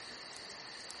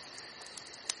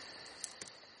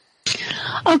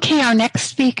Okay, our next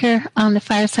speaker on the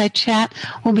Fireside Chat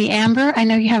will be Amber. I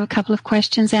know you have a couple of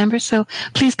questions, Amber, so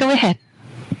please go ahead.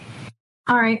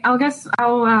 All right,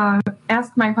 I'll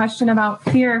ask my question about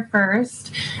fear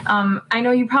first. I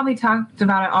know you probably talked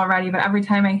about it already, but every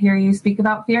time I hear you speak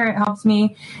about fear, it helps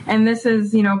me. And this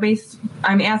is,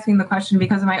 I'm asking the question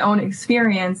because of my own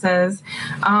experiences.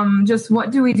 Just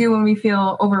what do we do when we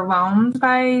feel overwhelmed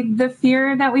by the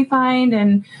fear that we find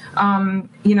and,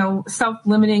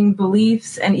 self-limiting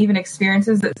beliefs and even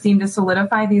experiences that seem to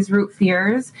solidify these root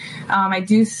fears? I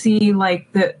do see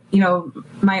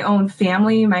my own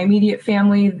family, my immediate family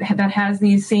that has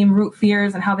these same root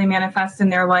fears and how they manifest in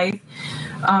their life,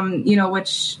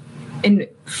 which in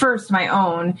first my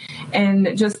own,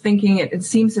 and just thinking it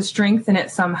seems to strengthen it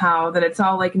somehow, that it's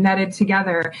all like netted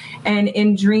together. And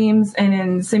in dreams and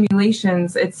in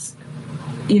simulations, it's,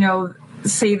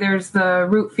 say there's the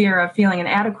root fear of feeling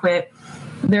inadequate.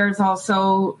 There's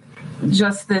also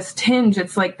just this tinge.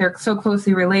 It's like they're so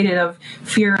closely related of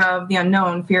fear of the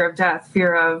unknown, fear of death,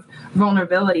 fear of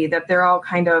vulnerability, that they're all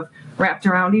kind of wrapped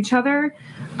around each other.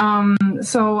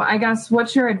 So I guess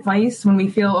what's your advice when we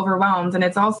feel overwhelmed? And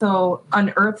it's also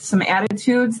unearthed some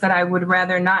attitudes that I would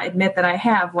rather not admit that I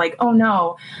have, like, oh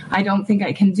no, I don't think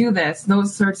I can do this.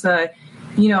 Those sorts of,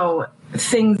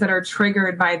 things that are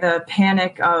triggered by the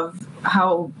panic of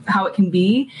how it can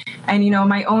be. And,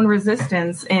 my own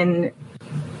resistance in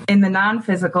the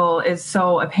non-physical is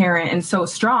so apparent and so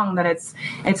strong that it's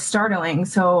startling.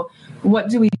 So what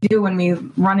do we do when we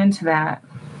run into that?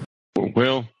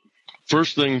 Well,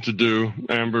 first thing to do,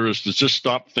 Amber, is to just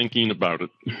stop thinking about it.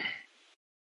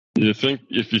 If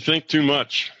you think too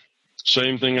much,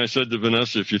 same thing I said to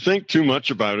Vanessa, if you think too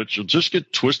much about it, you'll just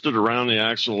get twisted around the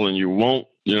axle and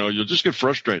you'll just get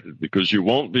frustrated because you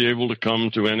won't be able to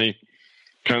come to any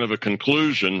kind of a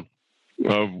conclusion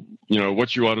of,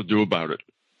 what you ought to do about it.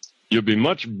 You'll be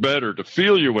much better to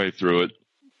feel your way through it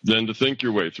than to think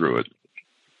your way through it.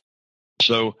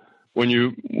 So when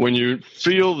you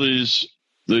feel these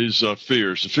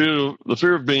fears, the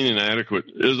fear of being inadequate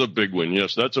is a big one.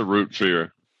 Yes, that's a root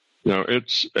fear.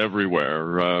 It's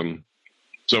everywhere.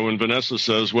 So when Vanessa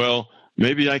says, well,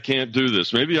 maybe I can't do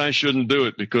this, maybe I shouldn't do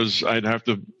it because I'd have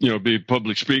to, be a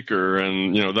public speaker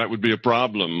and, that would be a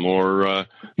problem. Or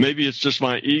maybe it's just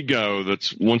my ego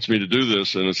that wants me to do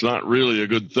this and it's not really a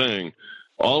good thing.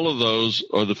 All of those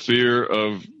are the fear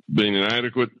of being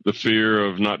inadequate, the fear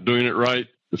of not doing it right,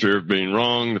 the fear of being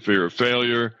wrong, the fear of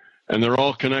failure, and they're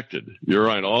all connected. You're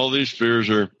right. All these fears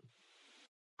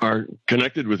are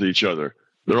connected with each other.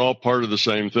 They're all part of the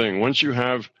same thing. Once you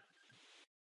have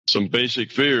some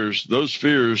basic fears, those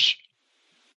fears,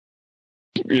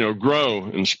 grow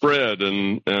and spread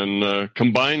and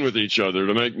combine with each other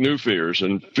to make new fears,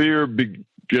 and fear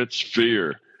begets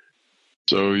fear.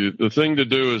 So the thing to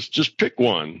do is just pick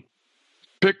one.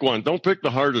 Pick one. Don't pick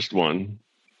the hardest one.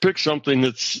 Pick something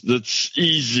that's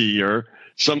easy or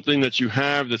something that you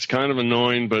have that's kind of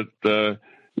annoying, but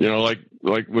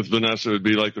like with Vanessa, it would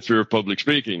be like the fear of public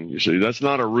speaking. You see, that's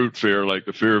not a root fear like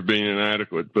the fear of being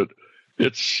inadequate, but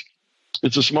it's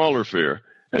a smaller fear,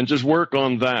 and just work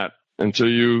on that until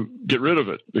you get rid of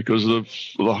it, because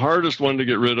the hardest one to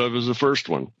get rid of is the first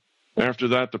one. After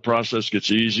that, the process gets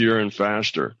easier and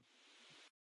faster.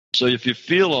 So if you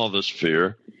feel all this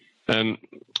fear, and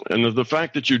the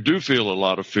fact that you do feel a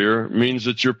lot of fear means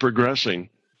that you're progressing,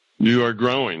 you are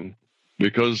growing,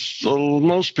 because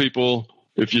most people,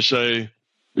 if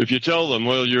you tell them,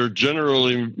 well, you're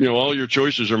generally, all your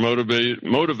choices are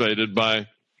motivated by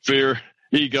fear,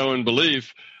 ego, and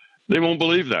belief, they won't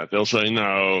believe that. They'll say,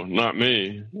 no, not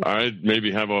me. I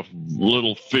maybe have a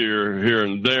little fear here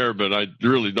and there, but I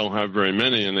really don't have very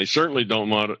many. And they certainly don't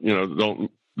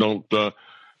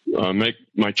make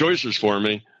my choices for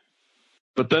me.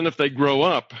 But then if they grow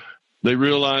up, they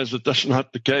realize that that's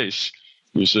not the case.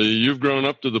 You see, you've grown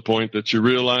up to the point that you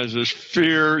realize there's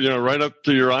fear, right up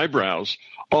to your eyebrows.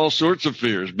 All sorts of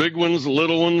fears, big ones,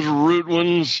 little ones, root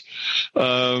ones,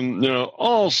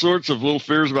 all sorts of little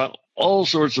fears about all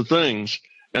sorts of things.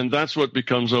 And that's what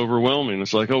becomes overwhelming.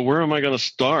 It's like, oh, where am I going to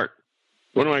start?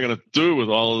 What am I going to do with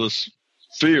all of this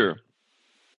fear?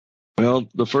 Well,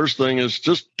 the first thing is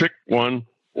just pick one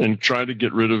and try to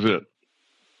get rid of it.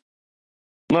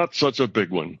 Not such a big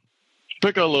one.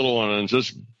 Pick a little one and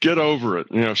just get over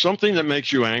it. Something that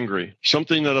makes you angry,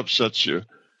 something that upsets you.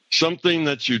 Something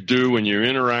that you do when you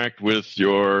interact with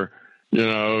your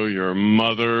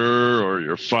mother or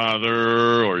your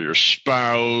father or your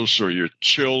spouse or your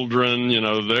children,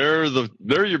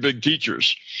 they're your big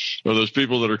teachers, or those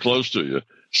people that are close to you.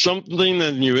 Something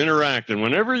that you interact, and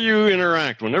whenever you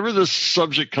interact, whenever this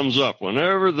subject comes up,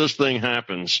 whenever this thing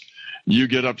happens, you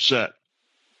get upset.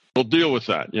 Well, deal with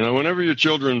that. Whenever your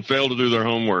children fail to do their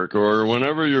homework, or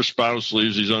whenever your spouse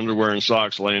leaves his underwear and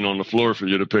socks laying on the floor for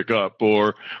you to pick up,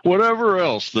 or whatever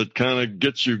else that kind of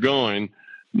gets you going,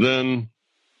 then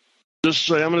just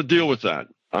say, I'm going to deal with that.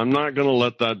 I'm not going to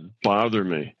let that bother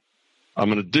me. I'm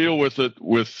going to deal with it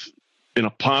in a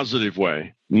positive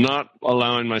way, not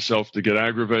allowing myself to get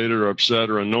aggravated or upset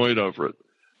or annoyed over it.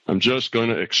 I'm just going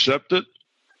to accept it,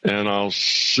 and I'll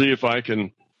see if I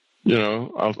can,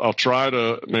 I'll try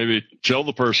to maybe tell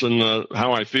the person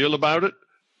how I feel about it.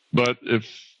 But if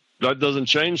that doesn't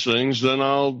change things, then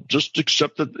I'll just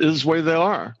accept it is the way they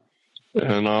are.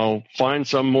 And I'll find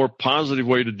some more positive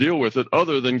way to deal with it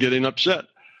other than getting upset.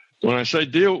 When I say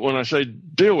deal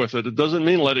with it, it doesn't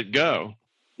mean let it go.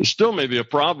 It still may be a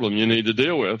problem you need to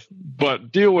deal with,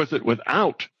 but deal with it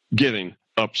without getting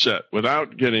upset,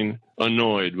 without getting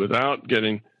annoyed, without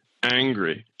getting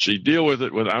angry. See, deal with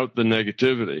it without the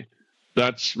negativity.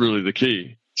 That's really the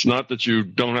key. It's not that you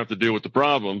don't have to deal with the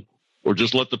problem or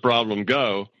just let the problem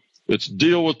go. It's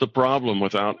deal with the problem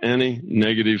without any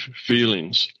negative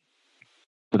feelings,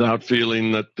 without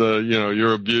feeling that,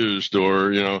 you're abused,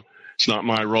 or, it's not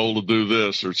my role to do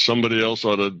this, or somebody else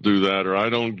ought to do that, or I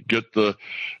don't get the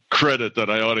credit that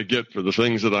I ought to get for the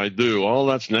things that I do. All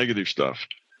that's negative stuff.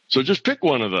 So just pick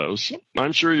one of those.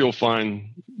 I'm sure you'll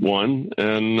find one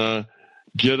and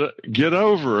get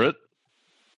over it.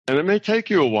 And it may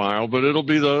take you a while, but it'll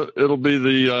be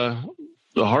the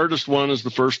hardest one is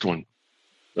the first one.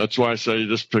 That's why I say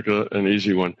just pick an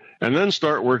easy one, and then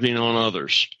start working on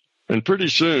others. And pretty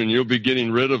soon you'll be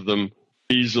getting rid of them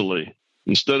easily.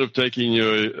 Instead of taking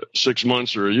you 6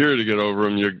 months or a year to get over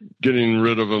them, you're getting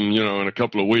rid of them, in a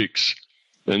couple of weeks.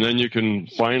 And then you can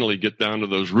finally get down to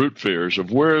those root fears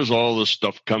of where is all this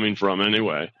stuff coming from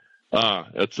anyway?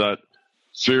 It's that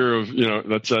fear of,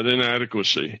 that's that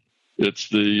inadequacy. It's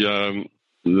the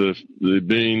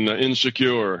being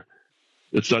insecure.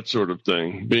 It's that sort of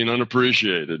thing. Being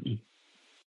unappreciated,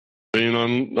 being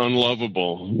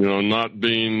unlovable, not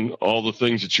being all the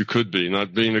things that you could be,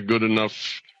 not being a good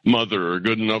enough mother or a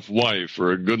good enough wife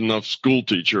or a good enough school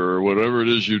teacher or whatever it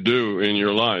is you do in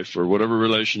your life or whatever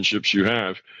relationships you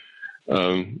have.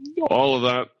 All of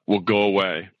that will go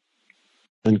away.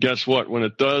 And guess what? When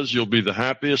it does, you'll be the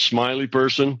happiest, smiley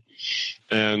person,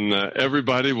 and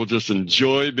everybody will just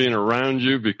enjoy being around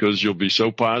you because you'll be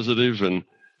so positive, and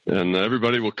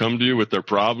everybody will come to you with their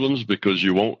problems because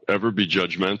you won't ever be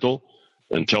judgmental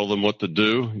and tell them what to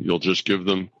do. You'll just give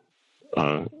them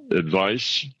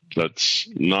advice that's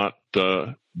not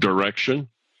direction.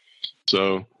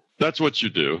 So that's what you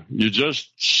do. You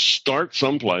just start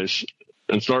someplace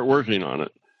and start working on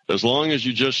it. As long as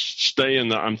you just stay in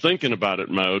the I'm thinking about it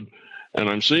mode, and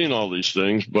I'm seeing all these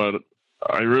things, but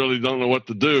I really don't know what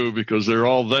to do because they're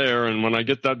all there. And when I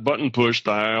get that button pushed,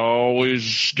 I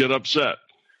always get upset.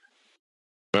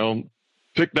 Well,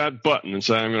 pick that button and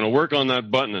say, I'm going to work on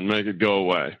that button and make it go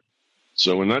away.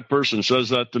 So when that person says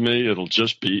that to me, it'll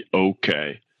just be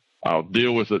okay. I'll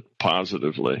deal with it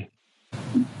positively.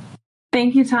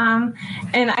 Thank you, Tom.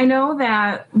 And I know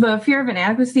that the fear of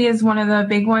inadequacy is one of the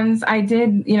big ones. I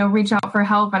did, reach out for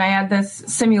help, and I had this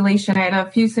simulation. I had a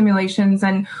few simulations,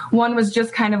 and one was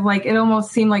just kind of like, it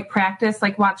almost seemed like practice,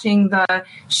 like watching the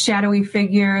shadowy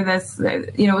figure. This,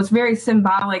 it was very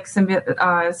symbolic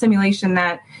simulation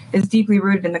that is deeply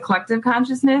rooted in the collective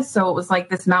consciousness. So it was like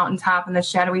this mountaintop and the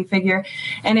shadowy figure.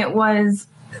 And it was,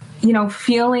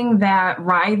 feeling that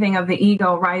writhing of the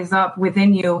ego rise up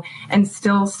within you and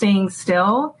still staying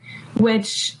still,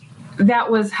 which that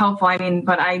was helpful. I mean,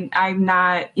 but I'm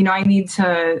not, I need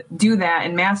to do that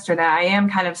and master that. I am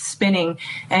kind of spinning,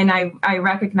 and I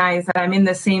recognize that I'm in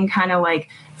the same kind of like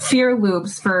fear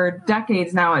loops for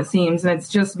decades now, it seems, and it's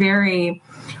just very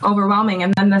overwhelming.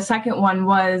 And then the second one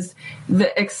was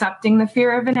accepting the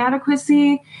fear of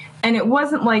inadequacy. And it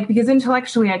wasn't like, because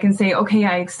intellectually I can say, okay,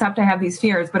 I accept I have these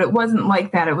fears, but it wasn't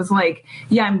like that. It was like,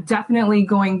 yeah, I'm definitely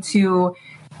going to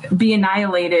be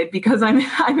annihilated because I'm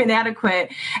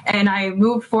inadequate. And I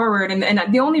moved forward.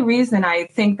 And the only reason I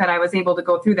think that I was able to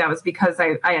go through that was because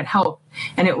I had help,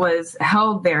 and it was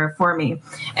held there for me.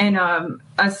 And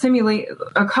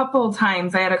a couple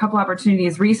times, I had a couple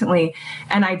opportunities recently,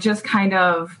 and I just kind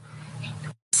of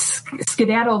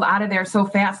skedaddled out of there so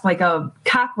fast, like a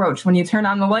cockroach when you turn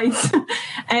on the lights.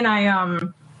 And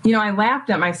I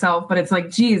laughed at myself, but it's like,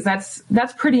 geez,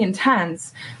 that's pretty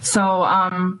intense.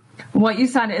 So what you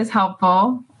said is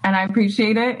helpful, and I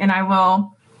appreciate it, and I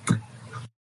will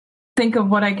think of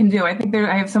what I can do. I think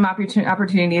I have some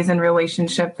opportunities in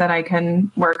relationship that I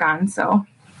can work on. So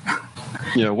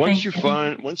yeah, once you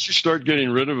start getting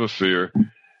rid of a fear,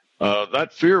 that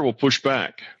fear will push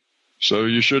back. So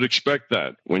you should expect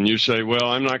that. When you say, well,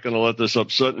 I'm not going to let this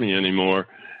upset me anymore,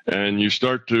 and you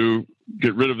start to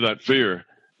get rid of that fear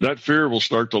will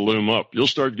start to loom up. You'll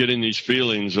start getting these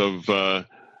feelings of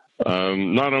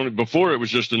not only before it was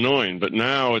just annoying, but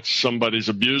now it's somebody's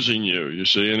abusing you, you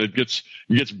see, and it gets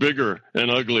bigger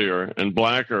and uglier and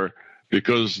blacker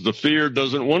because the fear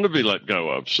doesn't want to be let go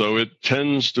of. So it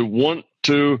tends to want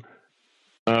to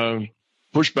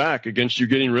push back against you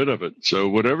getting rid of it. So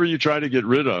whatever you try to get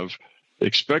rid of,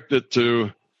 expect it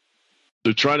to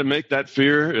try to make that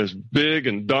fear as big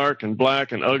and dark and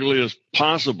black and ugly as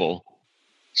possible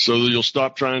so that you'll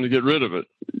stop trying to get rid of it.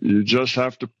 You just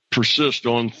have to persist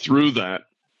on through that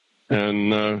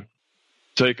and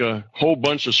take a whole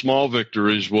bunch of small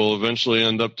victories will eventually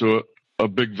end up to a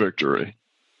big victory.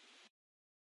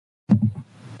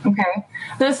 Okay.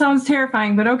 That sounds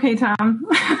terrifying, but okay, Tom.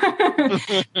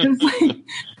 It's like,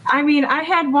 I mean, I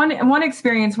had one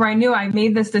experience where I knew I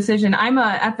made this decision. I'm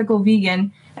an ethical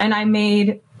vegan, and I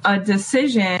made a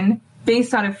decision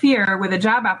based out of fear with a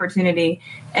job opportunity.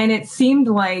 And it seemed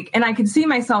like, and I could see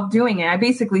myself doing it. I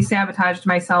basically sabotaged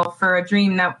myself for a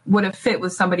dream that would have fit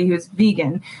with somebody who's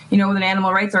vegan, with an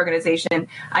animal rights organization.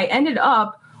 I ended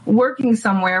up working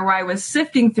somewhere where I was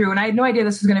sifting through, and I had no idea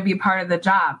this was going to be a part of the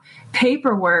job,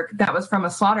 paperwork that was from a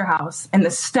slaughterhouse, and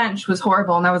the stench was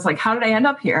horrible. And I was like, how did I end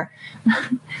up here?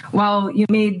 Well, you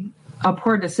made a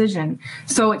poor decision.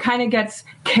 So it kind of gets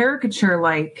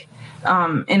caricature-like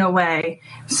in a way.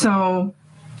 So,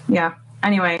 yeah.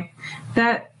 Anyway,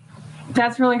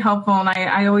 that's really helpful, and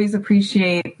I always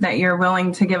appreciate that you're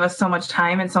willing to give us so much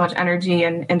time and so much energy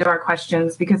into our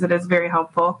questions, because it is very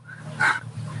helpful.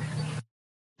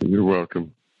 You're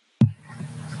welcome.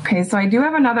 Okay, so I do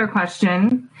have another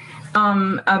question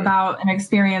about an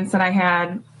experience that I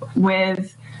had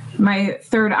with my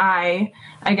third eye,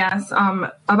 I guess.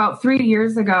 About 3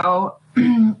 years ago,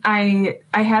 I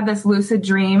had this lucid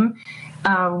dream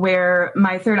where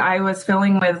my third eye was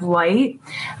filling with light.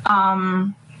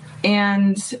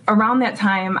 And around that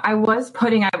time,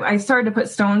 I started to put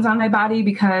stones on my body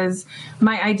because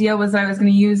my idea was that I was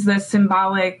going to use this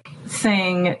symbolic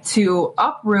thing to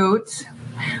uproot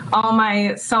all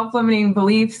my self-limiting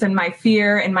beliefs and my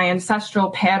fear and my ancestral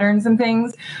patterns and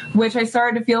things, which I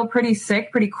started to feel pretty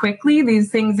sick pretty quickly. These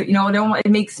things that,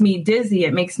 it makes me dizzy.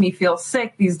 It makes me feel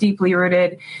sick, these deeply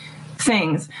rooted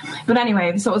things. But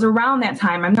anyway, so it was around that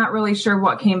time. I'm not really sure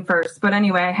what came first, but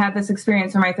anyway, I had this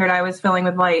experience where my third eye was filling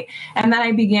with light, and then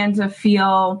I began to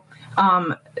feel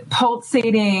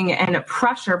pulsating and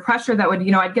pressure that would,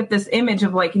 I'd get this image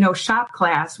of shop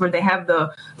class where they have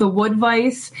the wood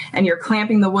vise and you're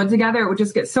clamping the wood together. It would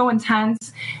just get so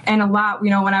intense. And a lot,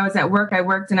 when I was at work, I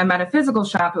worked in a metaphysical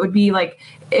shop. It would be like,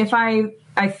 if I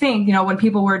think, when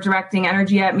people were directing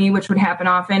energy at me, which would happen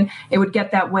often, it would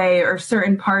get that way, or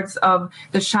certain parts of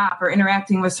the shop or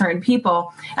interacting with certain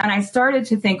people. And I started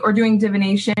to think, or doing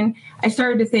divination, I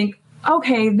started to think,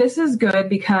 okay, this is good,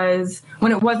 because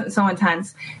when it wasn't so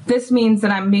intense, this means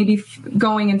that I'm maybe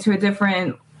going into a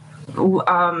different,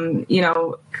 I'm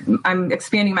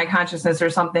expanding my consciousness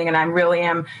or something, and I really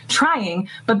am trying.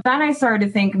 But then I started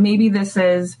to think maybe this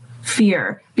is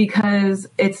fear, because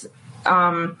it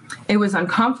was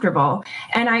uncomfortable.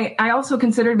 And I also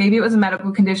considered maybe it was a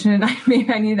medical condition and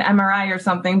maybe I needed an MRI or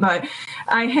something. But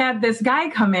I had this guy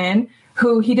come in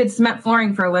who he did cement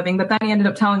flooring for a living, but then he ended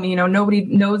up telling me, nobody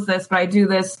knows this, but I do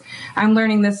this. I'm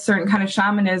learning this certain kind of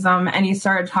shamanism. And he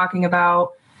started talking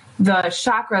about the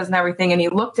chakras and everything. And he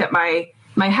looked at my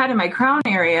head and my crown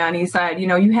area, and he said,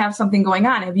 you have something going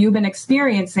on. Have you been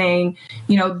experiencing,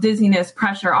 dizziness,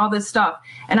 pressure, all this stuff?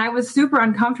 And I was super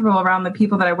uncomfortable around the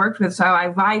people that I worked with. So I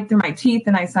lied through my teeth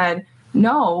and I said,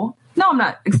 no, I'm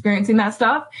not experiencing that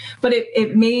stuff. But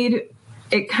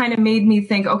it kind of made me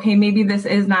think, okay, maybe this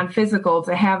is non-physical,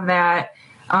 to have that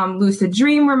lucid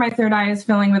dream where my third eye is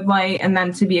filling with light, and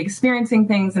then to be experiencing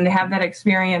things and to have that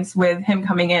experience with him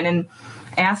coming in and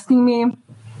asking me.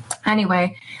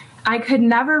 Anyway, I could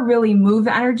never really move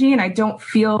the energy, and I don't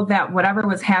feel that whatever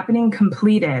was happening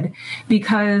completed,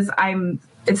 because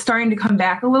it's starting to come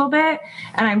back a little bit,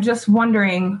 and I'm just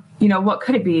wondering, what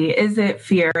could it be? Is it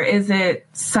fear? Is it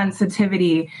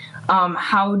sensitivity?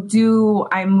 How do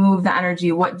I move the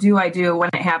energy? What do I do when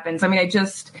it happens? I mean,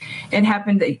 it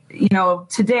happened,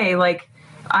 today, like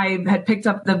I had picked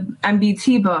up the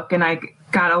MBT book and I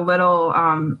got a little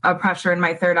pressure in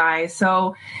my third eye.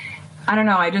 So I don't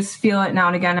know. I just feel it now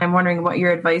and again. I'm wondering what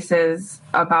your advice is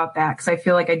about that, because I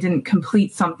feel like I didn't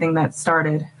complete something that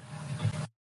started.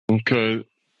 Okay.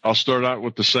 I'll start out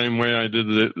with the same way I did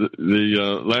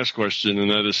the last question,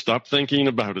 and that is stop thinking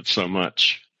about it so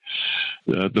much.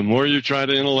 The more you try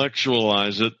to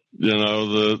intellectualize it,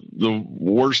 the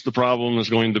worse the problem is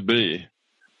going to be.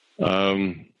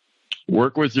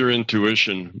 Work with your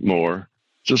intuition more.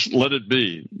 Just let it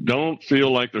be. Don't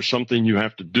feel like there's something you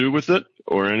have to do with it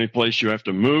or any place you have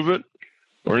to move it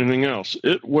or anything else.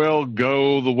 It will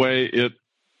go the way it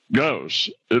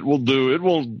goes. It will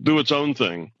do its own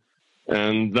thing,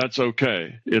 and that's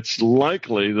okay. It's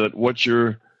likely that what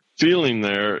you're feeling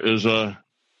there is a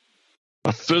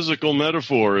physical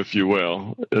metaphor, if you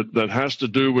will, that has to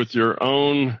do with your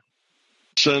own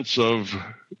sense of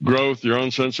growth, your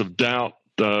own sense of doubt,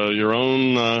 your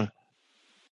own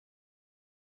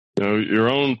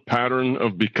pattern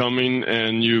of becoming,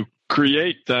 and you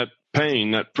create that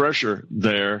pain, that pressure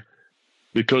there,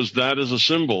 because that is a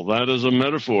symbol, that is a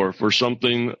metaphor for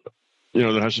something,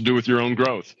 that has to do with your own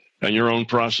growth and your own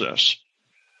process.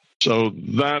 So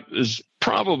that is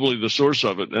probably the source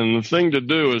of it. And the thing to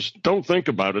do is don't think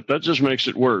about it. That just makes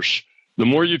it worse. The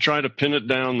more you try to pin it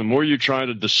down, the more you try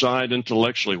to decide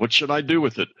intellectually, what should I do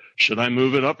with it? Should I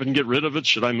move it up and get rid of it?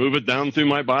 Should I move it down through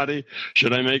my body?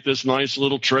 Should I make this nice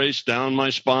little trace down my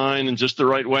spine in just the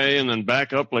right way and then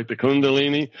back up like the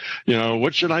Kundalini?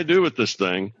 What should I do with this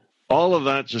thing? All of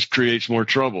that just creates more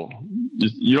trouble.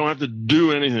 You don't have to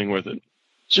do anything with it.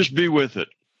 Just be with it.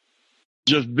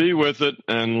 Just be with it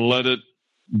and let it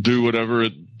do whatever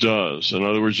it does. In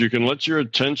other words, you can let your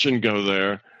attention go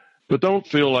there, but don't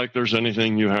feel like there's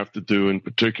anything you have to do in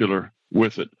particular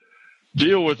with it.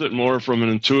 Deal with it more from an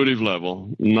intuitive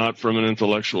level, not from an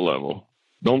intellectual level.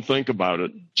 Don't think about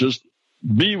it. Just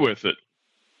be with it.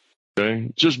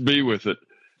 Okay? Just be with it.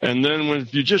 And then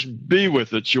if you just be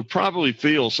with it, you'll probably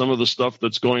feel some of the stuff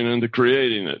that's going into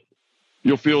creating it.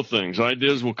 You'll feel things.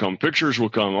 Ideas will come. Pictures will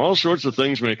come. All sorts of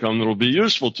things may come that will be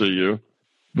useful to you.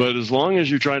 But as long as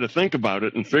you try to think about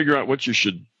it and figure out what you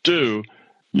should do,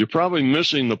 you're probably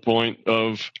missing the point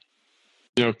of,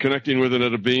 connecting with it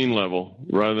at a being level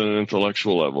rather than an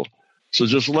intellectual level. So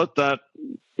just let that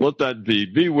be.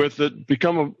 Be with it.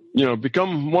 Become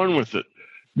one with it.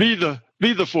 Be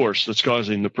the force that's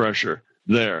causing the pressure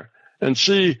there, and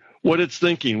see what it's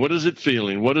thinking. What is it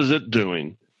feeling? What is it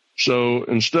doing? So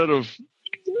instead of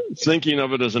thinking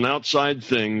of it as an outside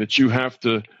thing that you have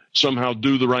to somehow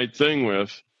do the right thing with,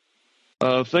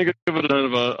 think of it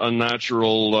as a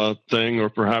natural thing, or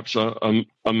perhaps a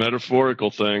metaphorical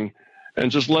thing, and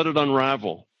just let it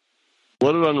unravel.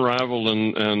 Let it unravel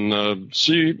and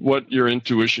see what your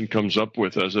intuition comes up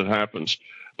with as it happens.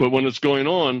 But when it's going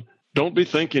on, don't be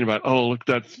thinking about, oh, look,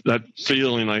 that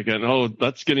feeling I get. Oh,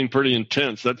 that's getting pretty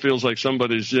intense. That feels like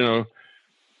somebody's,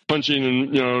 punching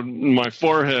in, my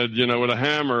forehead, with a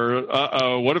hammer.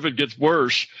 What if it gets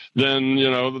worse? Then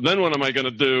what am I going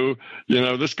to do?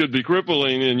 This could be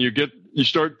crippling. And you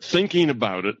start thinking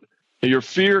about it. Your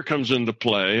fear comes into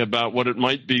play about what it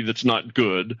might be that's not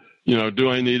good. Do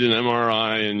I need an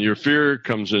MRI? And your fear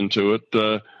comes into it.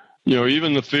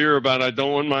 Even the fear about I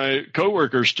don't want my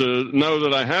coworkers to know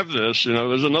that I have this.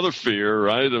 There's another fear,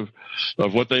 right, of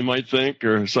what they might think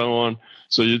or so on.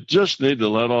 So you just need to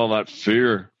let all that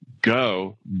fear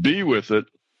go. Be with it.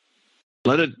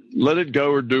 Let it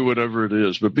go or do whatever it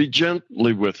is, but be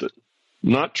gently with it.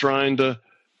 Not trying to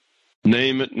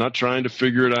name it, not trying to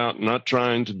figure it out, not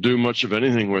trying to do much of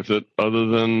anything with it other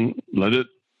than let it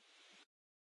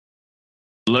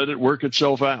work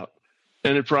itself out.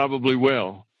 And it probably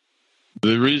will.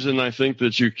 The reason I think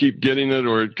that you keep getting it,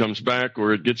 or it comes back,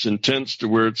 or it gets intense to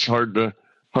where it's hard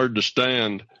to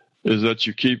stand, is that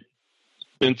you keep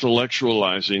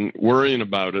intellectualizing, worrying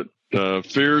about it.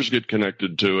 Fears get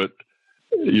connected to it.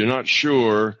 You're not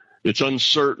sure. It's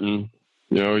uncertain.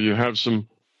 You have some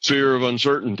fear of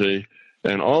uncertainty,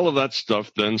 and all of that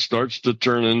stuff then starts to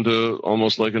turn into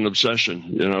almost like an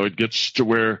obsession. It gets to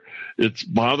where it's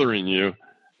bothering you.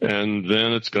 And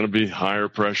then it's going to be higher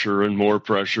pressure and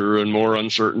more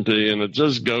uncertainty, and it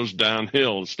just goes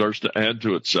downhill. It starts to add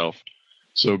to itself.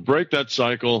 So break that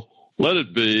cycle, let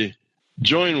it be,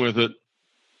 join with it,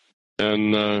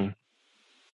 and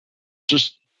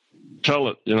just tell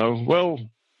it, well,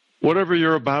 whatever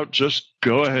you're about, just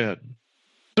go ahead.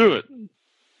 Do it.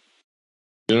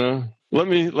 Let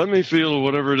me feel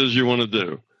whatever it is you want to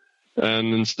do.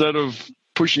 And instead of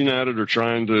pushing at it or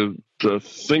trying to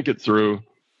think it through,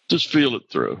 just feel it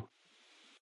through.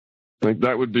 I think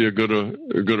that would be a good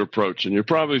approach, and you'll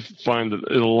probably find that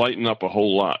it'll lighten up a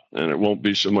whole lot, and it won't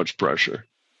be so much pressure.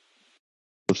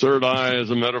 The third eye is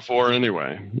a metaphor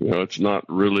anyway. It's not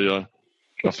really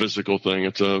a physical thing;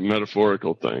 it's a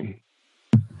metaphorical thing.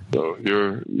 So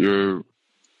your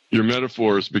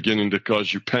metaphor is beginning to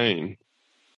cause you pain.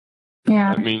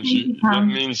 Yeah, that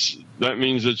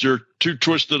means that you're too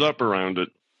twisted up around it.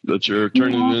 that you're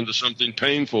turning it into something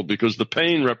painful, because the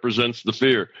pain represents the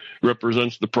fear,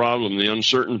 represents the problem, the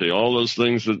uncertainty, all those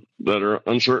things that are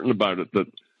uncertain about it,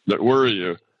 that worry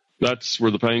you. That's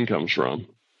where the pain comes from.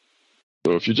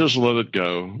 So if you just let it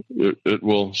go, it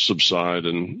will subside,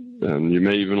 and you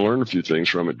may even learn a few things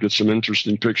from it. Get some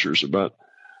interesting pictures about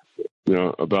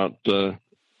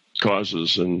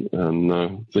causes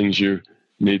and things you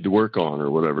need to work on or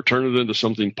whatever. Turn it into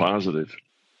something positive.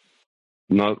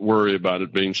 Not worry about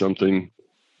it being something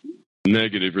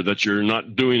negative or that you're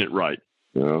not doing it right.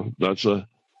 That's a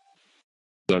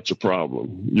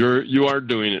problem. You are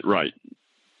doing it right.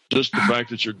 Just the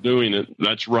fact that you're doing it,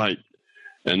 that's right.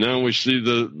 And then we see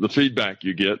the feedback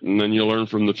you get, and then you learn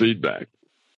from the feedback.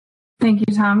 Thank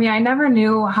you, Tom. Yeah, I never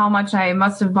knew how much I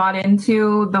must have bought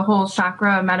into the whole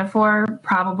chakra metaphor,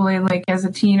 probably like as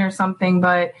a teen or something,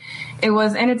 but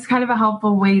it's kind of a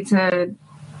helpful way to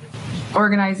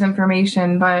organize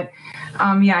information. But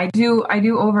I do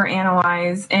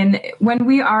overanalyze. And when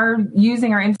we are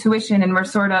using our intuition and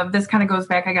this kind of goes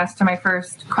back, I guess, to my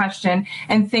first question,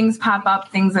 and things pop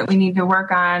up, things that we need to work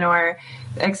on or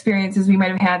experiences we might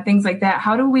have had, things like that.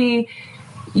 How do we,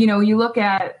 you look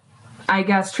at, I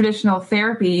guess, traditional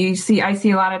therapy, I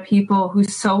see a lot of people who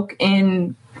soak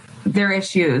in their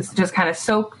issues, just kind of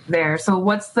soak there. So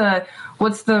what's the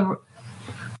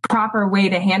proper way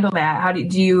to handle that? How do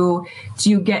you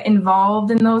get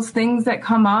involved in those things that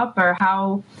come up, or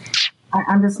how?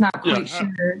 I'm just not quite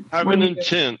sure. Have an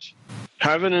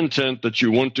intent that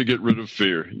you want to get rid of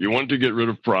fear. You want to get rid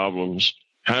of problems.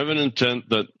 Have an intent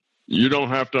that you don't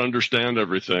have to understand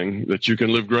everything, that you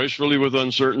can live gracefully with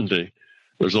uncertainty.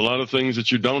 There's a lot of things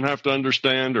that you don't have to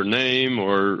understand or name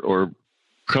or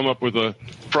come up with a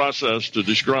process to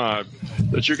describe,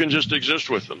 that you can just exist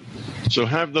with them. So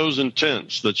have those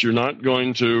intents that you're not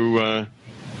going to,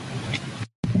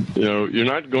 you're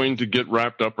not going to get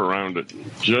wrapped up around it.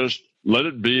 Just let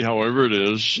it be however it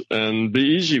is and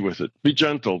be easy with it. Be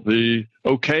gentle. Be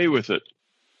okay with it.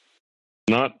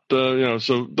 Not,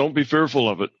 so don't be fearful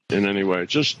of it in any way.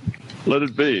 Just let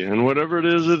it be. And whatever it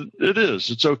is, it is.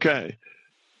 It's okay.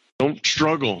 Don't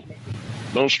struggle.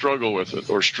 Don't struggle with it,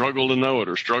 or struggle to know it,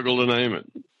 or struggle to name it.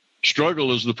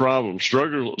 Struggle is the problem.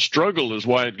 Struggle is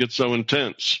why it gets so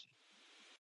intense,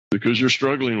 because you're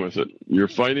struggling with it. You're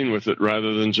fighting with it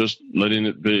rather than just letting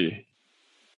it be.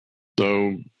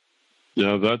 So,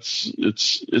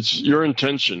 it's your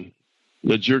intention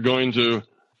that you're going to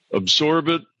absorb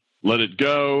it, let it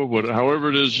go, however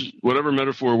it is, whatever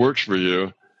metaphor works for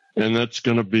you, and that's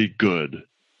going to be good.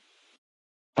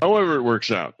 However it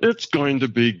works out, it's going to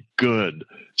be good.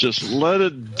 Just let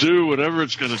it do whatever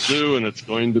it's going to do, and it's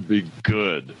going to be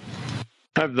good.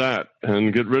 Have that,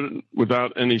 and get rid of it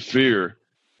without any fear,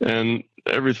 and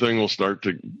everything will start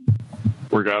to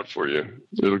work out for you.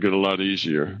 It'll get a lot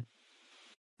easier.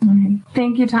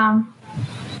 Thank you, Tom.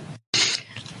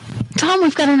 Tom,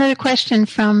 we've got another question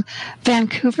from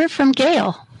Vancouver, from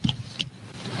Gail.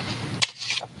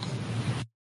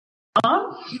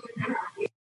 Oh,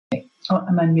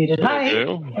 I'm unmuted. Hi,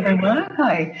 everyone.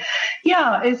 Hi.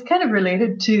 Yeah, it's kind of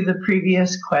related to the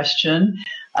previous question.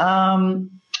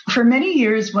 For many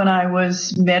years when I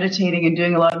was meditating and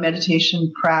doing a lot of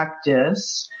meditation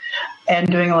practice and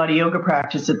doing a lot of yoga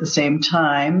practice at the same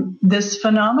time, this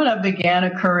phenomena began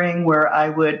occurring where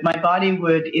my body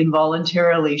would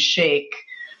involuntarily shake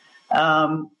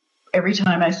every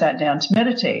time I sat down to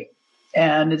meditate.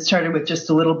 And it started with just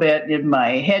a little bit in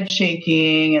my head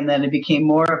shaking, and then it became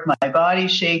more of my body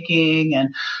shaking.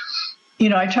 And,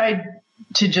 I tried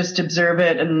to just observe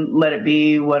it and let it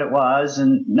be what it was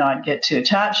and not get too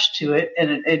attached to it.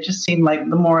 And it just seemed like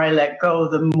the more I let go,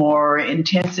 the more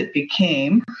intense it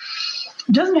became.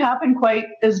 It doesn't happen quite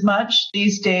as much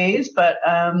these days, but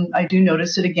I do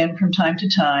notice it again from time to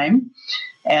time.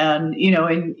 And,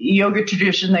 in yoga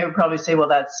tradition, they would probably say, well,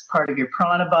 that's part of your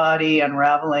prana body,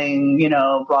 unraveling,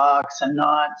 blocks and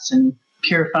knots and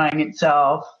purifying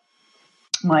itself.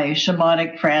 My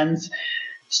shamanic friends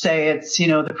say it's,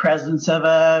 the presence of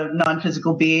a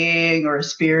non-physical being or a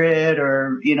spirit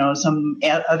or, some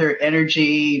other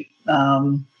energy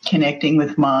connecting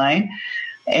with mine.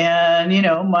 And,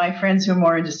 my friends who are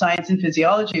more into science and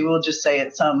physiology will just say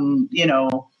it's some,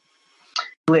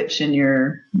 glitch in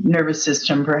your nervous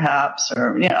system, perhaps,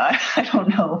 or, I don't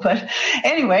know. But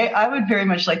anyway, I would very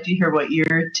much like to hear what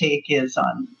your take is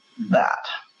on that.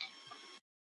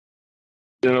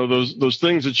 Those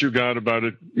things that you got about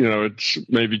it, it's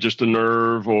maybe just a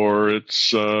nerve, or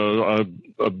it's a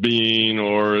being,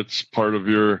 or it's part of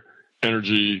your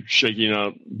energy shaking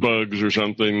out bugs or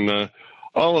something.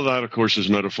 All of that, of course, is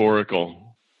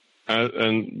metaphorical.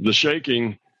 And the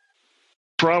shaking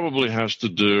probably has to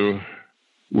do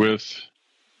with,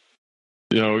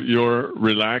 you're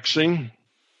relaxing,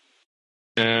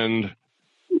 and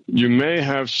you may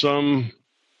have some,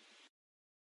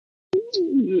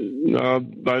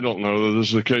 I don't know whether this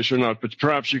is the case or not, but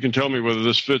perhaps you can tell me whether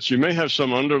this fits. You may have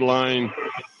some underlying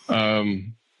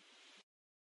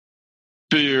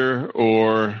fear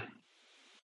or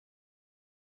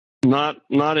not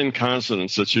in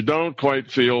consonance that you don't quite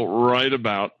feel right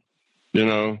about,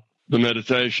 the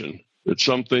meditation. It's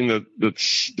something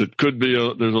that could be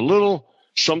there's a little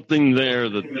something there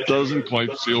that doesn't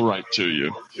quite feel right to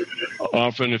you.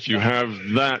 Often, if you have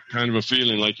that kind of a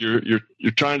feeling, like you're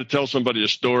trying to tell somebody a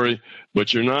story,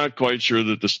 but you're not quite sure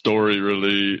that the story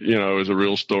really, is a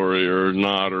real story or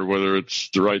not, or whether it's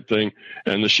the right thing.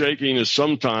 And the shaking is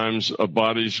sometimes a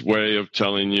body's way of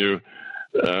telling you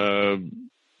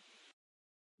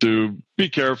to be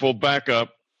careful, back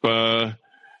up.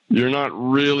 You're not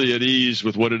really at ease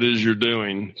with what it is you're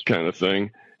doing, kind of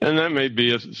thing. And that may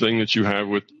be a thing that you have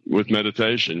with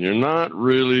meditation. You're not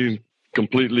really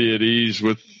completely at ease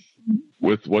with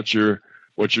what you're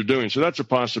doing. So that's a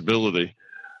possibility.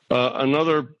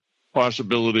 Another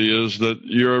possibility is that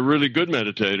you're a really good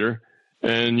meditator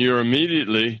and you're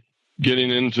immediately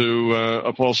getting into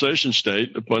a pulsation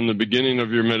state upon the beginning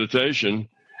of your meditation.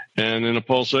 And in a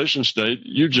pulsation state,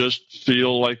 you just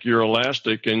feel like you're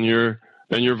elastic and you're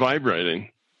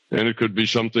vibrating. And it could be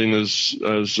something as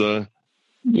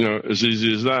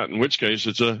easy as that, in which case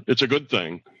it's a good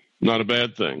thing, not a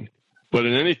bad thing. But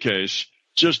in any case,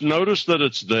 just notice that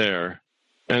it's there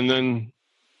and then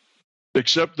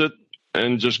accept it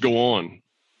and just go on.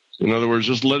 In other words,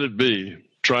 just let it be.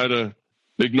 Try to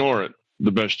ignore it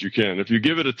the best you can. If you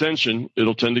give it attention,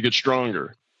 it'll tend to get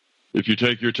stronger. If you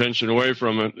take your attention away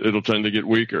from it, it'll tend to get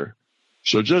weaker.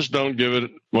 So just don't give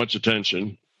it much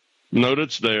attention. Note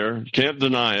it's there. You can't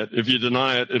deny it. If you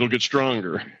deny it, it'll get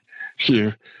stronger.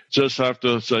 You just have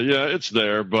to say, yeah, it's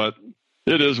there, but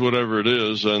it is whatever it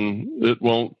is, and it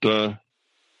won't, we'll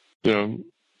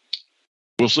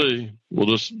see. We'll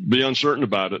just be uncertain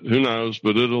about it. Who knows?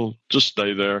 But it'll just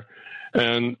stay there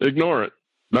and ignore it.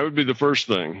 That would be the first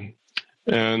thing.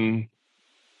 And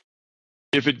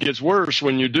if it gets worse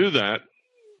when you do that,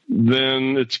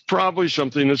 then it's probably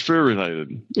something that's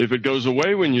fear-related. If it goes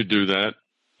away when you do that,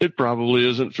 it probably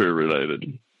isn't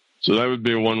fear-related. So that would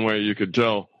be one way you could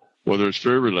tell whether it's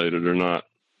fear-related or not.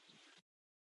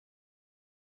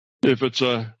 If it's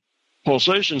a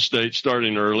pulsation state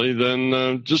starting early,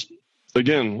 then just,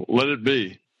 again, let it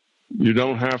be. You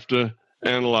don't have to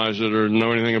analyze it or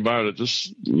know anything about it.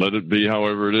 Just let it be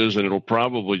however it is, and it'll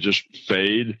probably just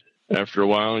fade after a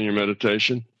while in your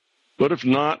meditation. But if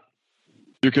not,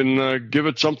 you can give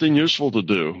it something useful to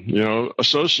do.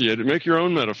 Associate it. Make your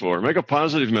own metaphor. Make a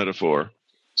positive metaphor.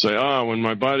 Say, when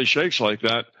my body shakes like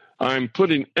that, I'm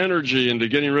putting energy into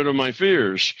getting rid of my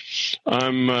fears.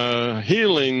 I'm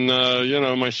healing,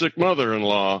 my sick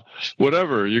mother-in-law.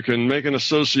 Whatever. You can make an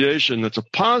association that's a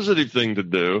positive thing to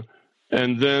do,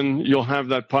 and then you'll have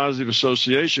that positive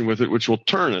association with it, which will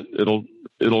turn it.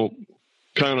 It'll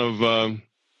kind of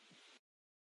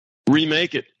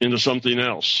remake it into something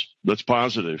else that's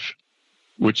positive,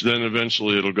 which then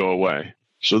eventually it'll go away.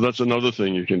 So that's another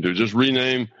thing you can do. Just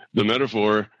rename the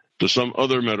metaphor to some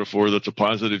other metaphor that's a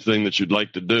positive thing that you'd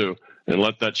like to do, and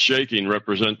let that shaking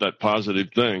represent that positive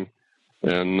thing.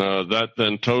 And that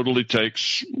then totally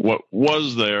takes what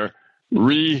was there,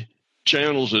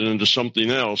 re-channels it into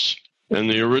something else, and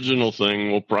the original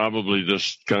thing will probably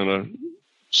just kind of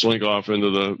slink off into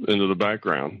the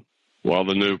background, while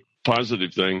the new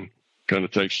positive thing kind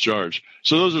of takes charge.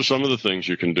 So those are some of the things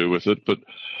you can do with it. But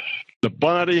the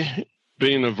body,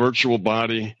 being a virtual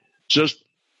body, just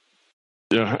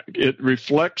it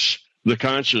reflects the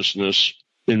consciousness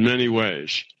in many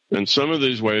ways. And some of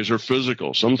these ways are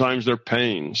physical. Sometimes they're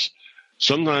pains.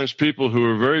 Sometimes people who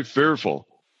are very fearful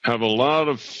have a lot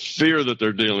of fear that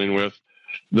they're dealing with.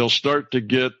 They'll start to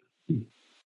get,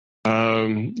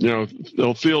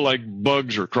 they'll feel like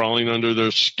bugs are crawling under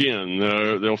their skin.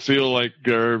 They'll feel like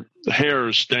their hair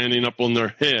is standing up on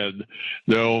their head.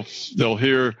 They'll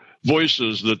hear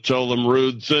voices that tell them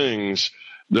rude things.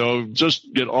 They'll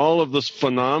just get all of this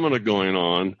phenomena going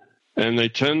on, and they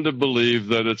tend to believe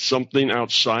that it's something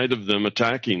outside of them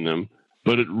attacking them,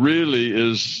 but it really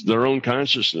is their own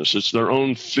consciousness. It's their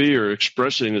own fear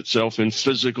expressing itself in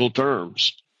physical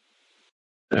terms.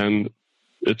 And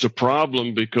it's a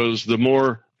problem because the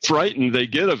more frightened they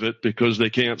get of it, because they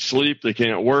can't sleep, they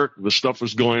can't work, the stuff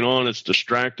is going on, it's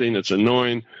distracting, it's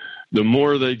annoying, the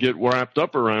more they get wrapped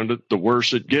up around it, the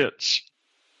worse it gets.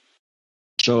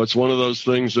 So it's one of those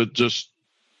things that just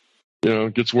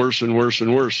it gets worse and worse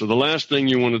and worse. So the last thing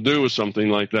you want to do with something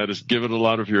like that is give it a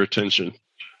lot of your attention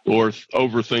or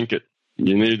overthink it.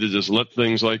 You need to just let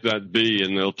things like that be,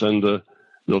 and they'll tend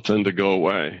to go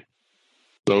away.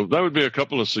 So that would be a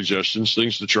couple of suggestions,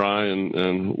 things to try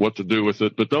and what to do with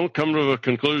it. But don't come to a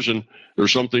conclusion,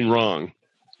 there's something wrong.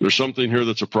 There's something here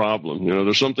that's a problem.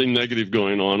 There's something negative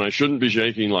going on. I shouldn't be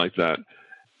shaking like that.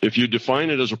 If you define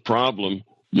it as a problem,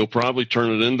 you'll probably turn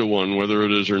it into one, whether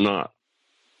it is or not.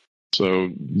 So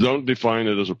don't define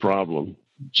it as a problem.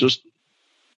 Just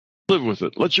live with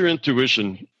it. Let your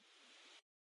intuition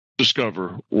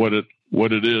discover what it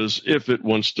is, if it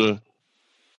wants to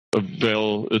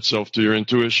avail itself to your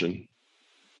intuition.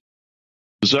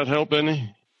 Does that help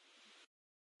any?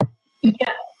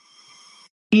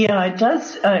 Yeah, it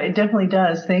does. It definitely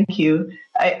does. Thank you.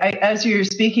 I as you were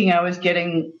speaking, I was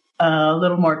getting a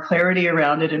little more clarity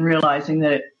around it and realizing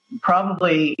that it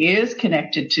probably is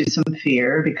connected to some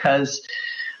fear, because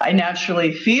I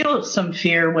naturally feel some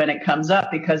fear when it comes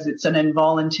up, because it's an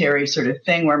involuntary sort of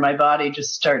thing where my body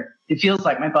it feels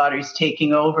like my body's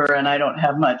taking over and I don't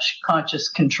have much conscious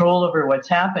control over what's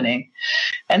happening.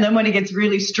 And then when it gets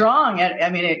really strong,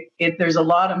 there's a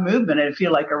lot of movement. I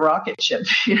feel like a rocket ship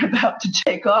about to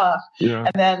take off. Yeah.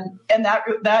 And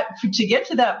that to get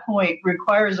to that point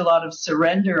requires a lot of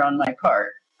surrender on my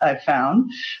part. I've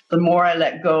found the more I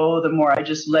let go, the more I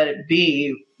just let it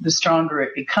be, the stronger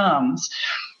it becomes.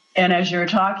 And as you were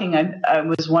talking, I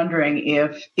was wondering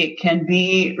if it can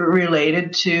be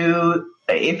related to,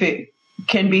 if it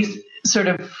can be sort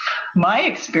of my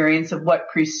experience of what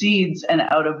precedes an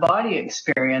out-of-body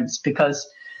experience, because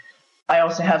I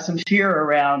also have some fear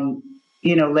around,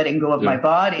 letting go of my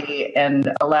body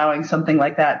and allowing something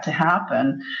like that to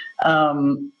happen.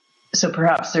 So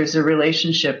perhaps there's a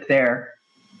relationship there.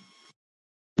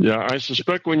 Yeah, I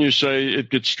suspect when you say it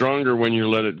gets stronger when you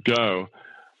let it go,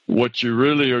 what you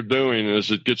really are doing is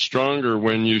it gets stronger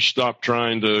when you stop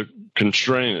trying to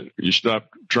constrain it. You stop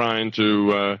trying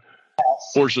to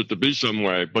force it to be some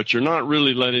way, but you're not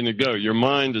really letting it go. Your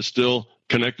mind is still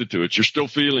connected to it. You're still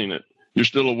feeling it. You're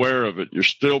still aware of it. You're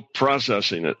still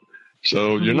processing it.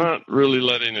 So you're not really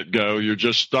letting it go. You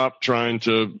just stop trying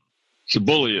to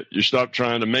bully it. You stop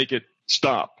trying to make it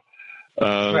stop.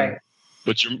 Right.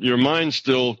 But your mind's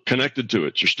still connected to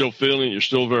it. You're still feeling it. You're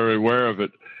still very aware of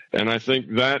it. And I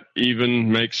think that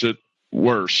even makes it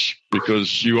worse,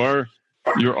 because you are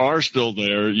still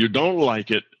there. You don't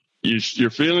like it. You're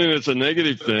feeling it's a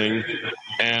negative thing.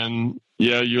 And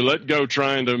you let go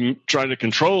trying to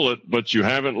control it, but you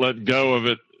haven't let go of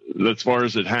it as far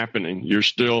as it happening. You're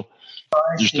still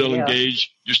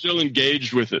engaged. You're still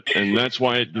engaged with it, and that's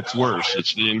why it gets worse.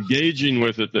 It's the engaging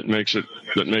with it that makes it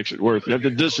worse. You have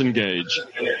to disengage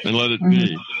and let it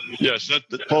be. Yes, that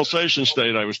the pulsation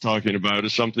state I was talking about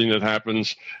is something that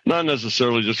happens not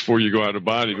necessarily just before you go out of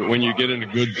body, but when you get in a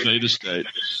good theta state,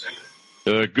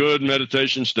 a good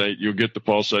meditation state, you'll get the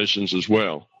pulsations as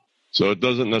well. So it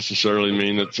doesn't necessarily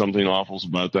mean that something awful is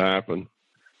about to happen.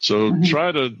 So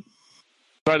try to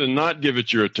not give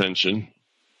it your attention.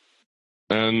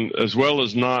 And as well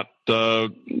as not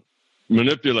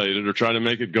manipulate it or try to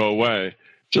make it go away,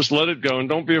 just let it go and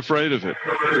don't be afraid of it.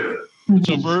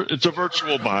 It's a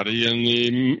virtual body,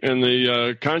 and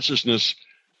the consciousness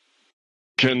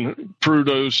can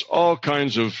produce all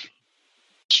kinds of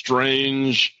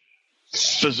strange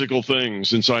physical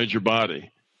things inside your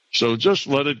body. So just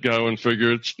let it go and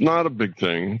figure it's not a big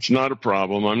thing. It's not a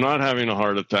problem. I'm not having a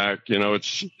heart attack.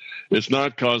 It's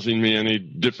not causing me any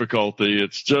difficulty.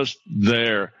 It's just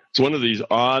there. It's one of these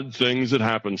odd things that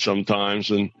happen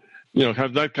sometimes, and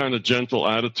have that kind of gentle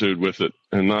attitude with it,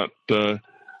 and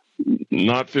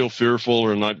not feel fearful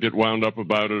or not get wound up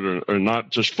about it, or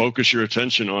not just focus your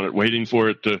attention on it, waiting for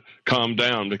it to calm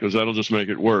down, because that'll just make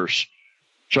it worse.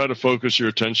 Try to focus your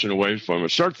attention away from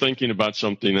it. Start thinking about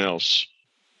something else.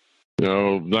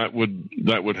 That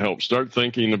would help. Start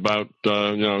thinking about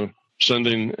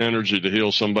sending energy to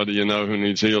heal somebody who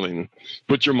needs healing.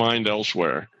 Put your mind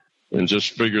elsewhere, and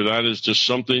just figure that is just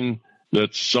something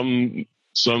that's some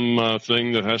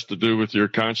thing that has to do with your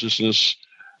consciousness,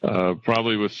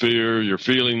 probably with fear. You're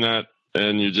feeling that,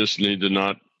 and you just need to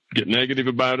not get negative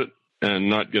about it, and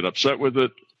not get upset with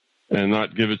it, and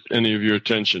not give it any of your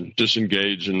attention.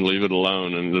 Disengage and leave it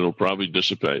alone, and it'll probably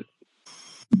dissipate.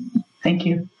 Thank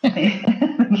you.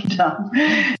 Thank you, Tom.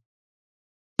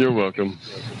 You're welcome.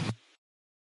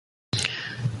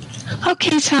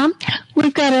 Okay, Tom,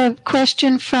 we've got a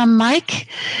question from Mike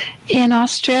in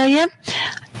Australia.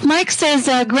 Mike says,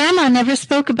 Grandma never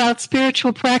spoke about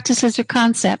spiritual practices or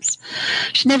concepts.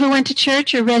 She never went to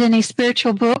church or read any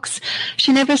spiritual books.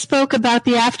 She never spoke about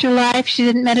the afterlife. She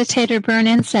didn't meditate or burn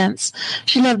incense.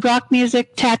 She loved rock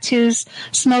music, tattoos,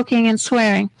 smoking, and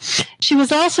swearing. She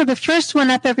was also the first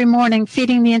one up every morning,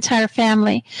 feeding the entire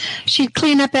family. She'd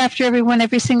clean up after everyone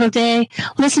every single day,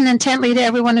 listen intently to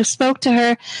everyone who spoke to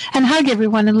her, and hug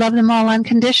everyone and love them all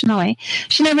unconditionally.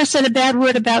 She never said a bad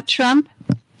word about Trump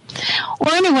or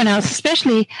anyone else,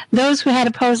 especially those who had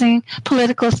opposing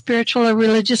political, spiritual, or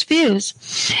religious views.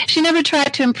 She never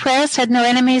tried to impress, had no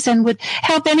enemies, and would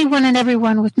help anyone and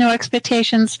everyone with no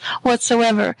expectations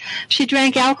whatsoever. She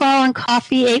drank alcohol and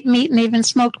coffee, ate meat, and even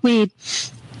smoked weed.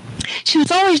 She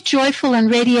was always joyful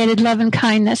and radiated love and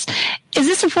kindness. Is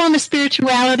this a form of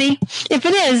spirituality? If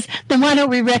it is, then why don't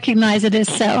we recognize it as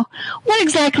so? What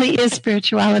exactly is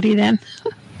spirituality then?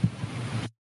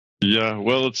 Yeah,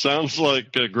 well, it sounds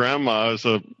like Grandma is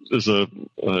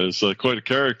quite a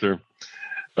character.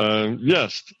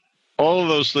 Yes, all of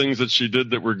those things that she did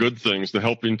that were good things, the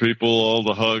helping people, all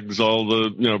the hugs, all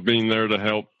the being there to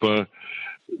help, the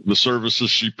services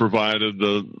she provided,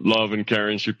 the love and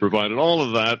caring she provided, all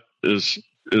of that is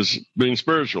being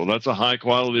spiritual. That's a high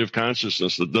quality of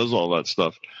consciousness that does all that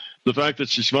stuff. The fact that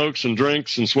she smokes and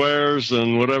drinks and swears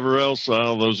and whatever else,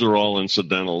 those are all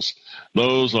incidentals.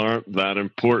 Those aren't that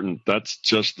important. That's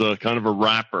just kind of a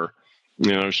wrapper.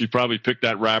 She probably picked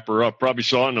that wrapper up, probably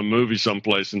saw it in a movie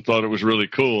someplace and thought it was really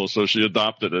cool, so she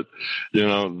adopted it.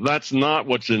 That's not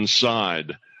what's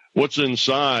inside. What's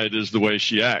inside is the way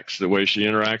she acts, the way she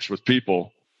interacts with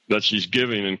people, that she's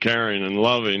giving and caring and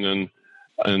loving and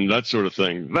that sort of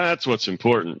thing. That's what's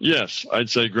important. Yes, I'd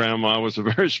say Grandma was a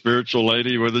very spiritual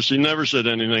lady, whether she never said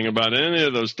anything about any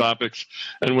of those topics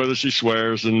and whether she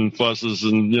swears and fusses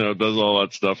and, does all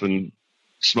that stuff and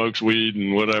smokes weed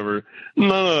and whatever.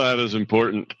 None of that is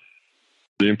important.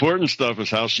 The important stuff is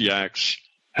how she acts,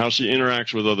 how she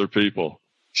interacts with other people.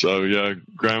 So, yeah,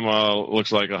 Grandma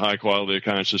looks like a high quality of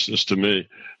consciousness to me,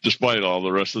 despite all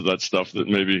the rest of that stuff that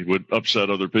maybe would upset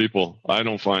other people. I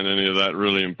don't find any of that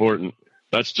really important.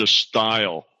 That's just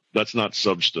style. That's not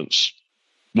substance.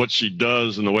 What she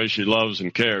does and the way she loves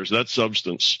and cares, that's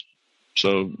substance.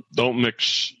 So don't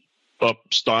mix up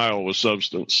style with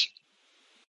substance.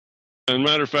 And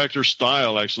matter of fact, her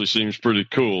style actually seems pretty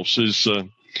cool. She's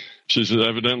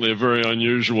evidently a very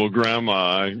unusual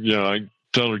grandma. I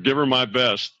tell her, give her my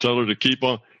best. Tell her to keep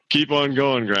on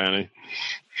going, Granny.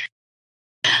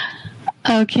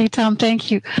 Okay, Tom,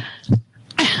 thank you.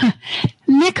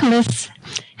 Nicholas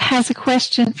has a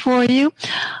question for you.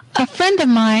 A friend of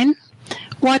mine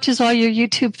watches all your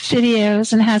YouTube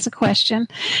videos and has a question.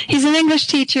 He's an English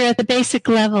teacher at the basic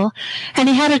level, and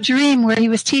he had a dream where he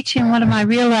was teaching one of my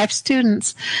real-life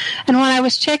students. And when I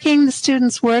was checking the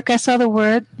student's work, I saw the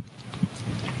word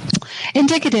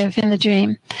indicative in the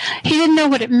dream. He didn't know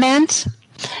what it meant,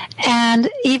 and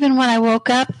even when I woke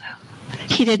up,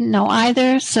 he didn't know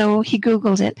either, so he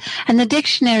Googled it. And the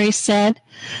dictionary said,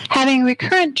 having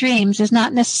recurrent dreams is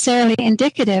not necessarily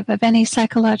indicative of any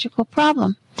psychological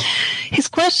problem. His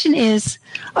question is,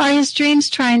 are his dreams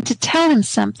trying to tell him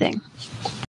something?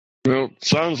 Well, it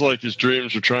sounds like his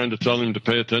dreams are trying to tell him to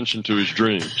pay attention to his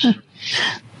dreams.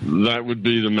 That would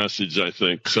be the message, I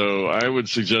think. So I would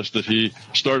suggest that he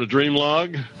start a dream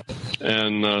log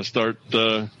and start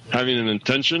having an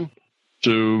intention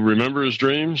to remember his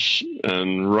dreams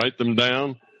and write them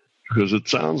down, because it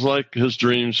sounds like his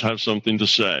dreams have something to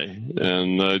say,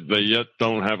 and they yet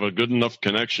don't have a good enough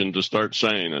connection to start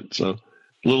saying it. So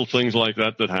little things like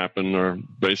that happen are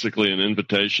basically an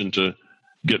invitation to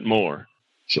get more.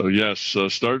 So yes,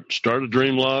 start a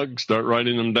dream log, start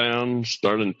writing them down,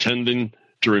 start intending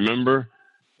to remember,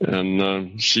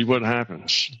 and see what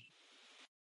happens.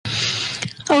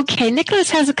 Okay,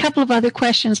 Nicholas has a couple of other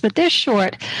questions, but they're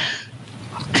short.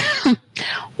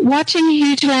 Watching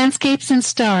huge landscapes and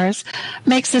stars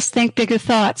makes us think bigger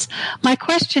thoughts. My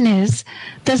question is,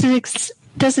 does it exist,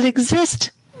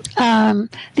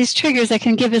 these triggers that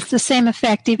can give us the same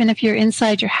effect even if you're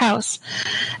inside your house,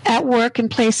 at work, and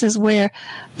places where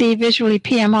the visually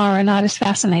PMR are not as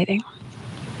fascinating?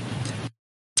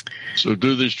 So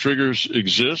do these triggers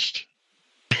exist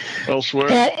elsewhere?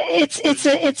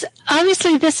 It's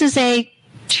obviously this is a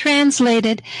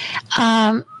translated.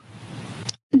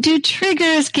 Do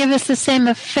triggers give us the same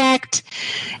effect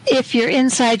if you're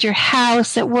inside your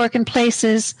house, at work, and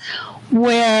places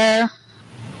where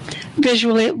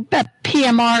visually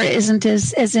PMR isn't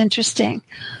as interesting?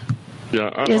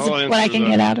 Yeah, is what I can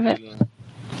get out of it.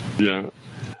 Yeah.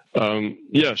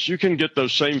 yes, you can get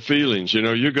those same feelings.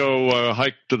 You go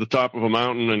hike to the top of a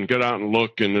mountain and get out and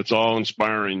look, and it's all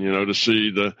inspiring, to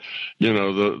see the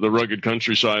rugged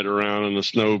countryside around and the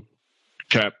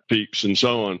snow-capped peaks and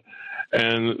so on.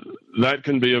 And that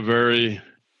can be a very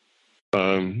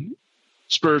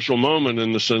spiritual moment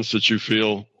in the sense that you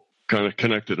feel kind of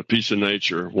connected, a piece of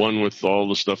nature, one with all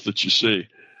the stuff that you see.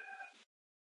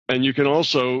 And you can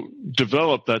also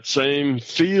develop that same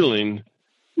feeling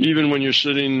even when you're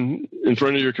sitting in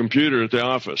front of your computer at the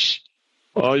office.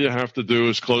 All you have to do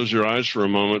is close your eyes for a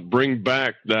moment, bring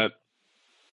back that,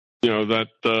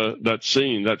 that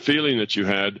scene, that feeling that you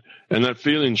had, and that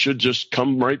feeling should just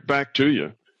come right back to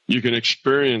you. You can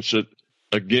experience it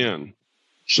again.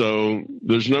 So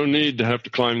there's no need to have to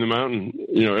climb the mountain,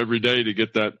 every day to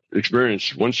get that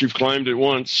experience. Once you've climbed it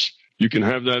once, you can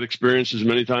have that experience as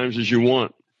many times as you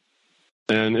want.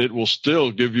 And it will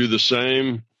still give you the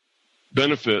same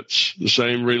benefits, the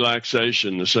same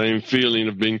relaxation, the same feeling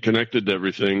of being connected to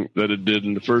everything that it did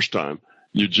in the first time.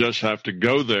 You just have to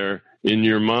go there in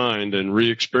your mind and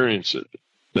re-experience it.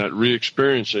 That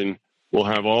re-experiencing will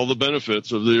have all the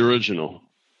benefits of the original.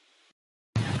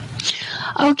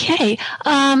 Okay.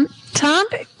 Tom,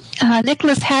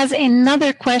 Nicholas has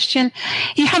another question.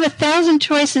 You have 1,000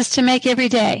 choices to make every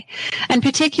day. And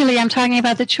particularly, I'm talking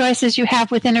about the choices you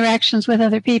have with interactions with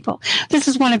other people. This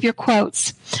is one of your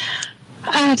quotes.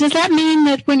 Does that mean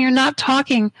that when you're not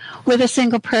talking with a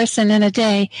single person in a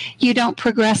day, you don't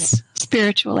progress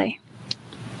spiritually?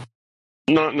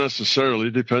 Not necessarily.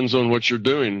 It depends on what you're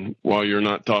doing while you're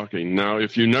not talking. Now,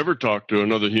 if you never talk to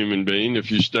another human being, if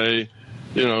you stay,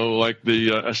 like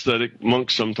the ascetic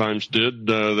monks sometimes did,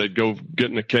 they'd go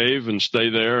get in a cave and stay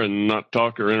there and not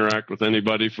talk or interact with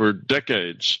anybody for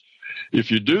decades. If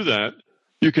you do that,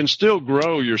 you can still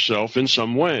grow yourself in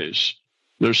some ways.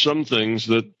 There's some things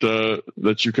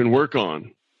that you can work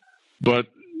on, but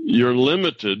you're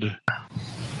limited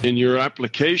in your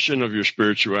application of your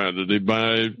spirituality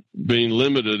by being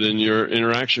limited in your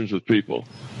interactions with people.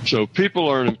 So people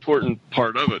are an important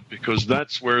part of it because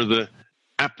that's where the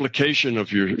application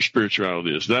of your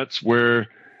spirituality is. That's where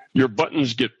your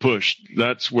buttons get pushed.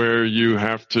 That's where you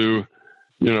have to,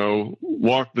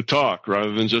 walk the talk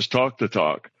rather than just talk the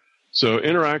talk. So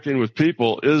interacting with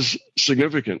people is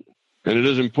significant. And it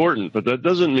is important, but that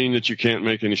doesn't mean that you can't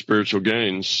make any spiritual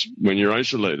gains when you're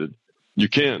isolated. You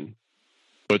can,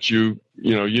 but you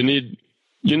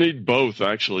need both.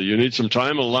 Actually, you need some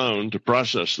time alone to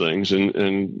process things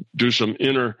and do some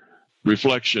inner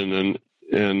reflection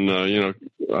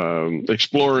and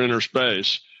explore inner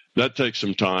space. That takes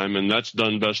some time, and that's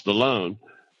done best alone.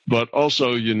 But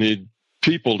also, you need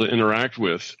people to interact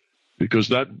with because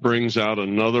that brings out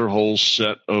another whole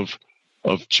set of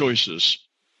choices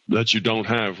that you don't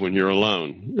have when you're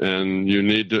alone, and you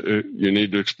need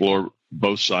to explore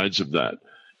both sides of that.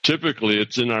 Typically,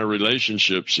 it's in our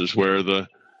relationships is where the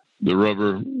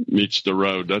rubber meets the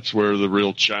road. That's where the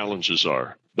real challenges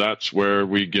are. That's where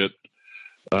we get,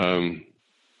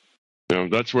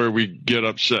 that's where we get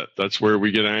upset. That's where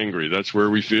we get angry. That's where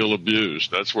we feel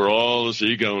abused. That's where all this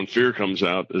ego and fear comes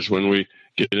out is when we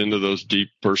get into those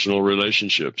deep personal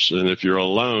relationships. And if you're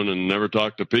alone and never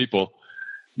talk to people,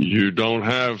 you don't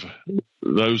have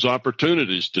those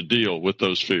opportunities to deal with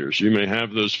those fears. You may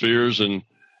have those fears and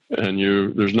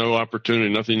there's no opportunity,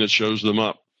 nothing that shows them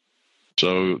up.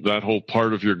 So that whole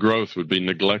part of your growth would be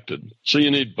neglected. So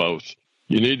you need both.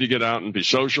 You need to get out and be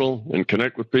social and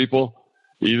connect with people,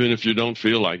 even if you don't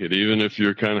feel like it, even if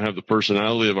you kind of have the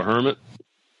personality of a hermit.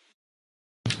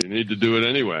 You need to do it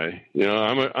anyway.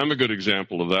 I'm a good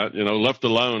example of that. Left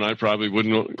alone, I probably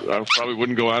wouldn't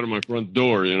go out of my front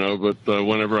door, but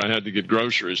whenever I had to get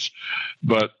groceries.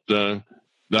 But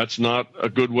that's not a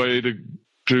good way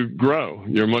to grow.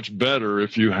 You're much better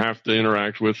if you have to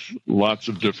interact with lots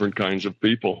of different kinds of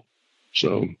people.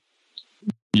 So,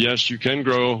 yes, you can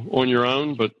grow on your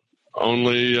own, but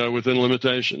only within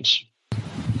limitations.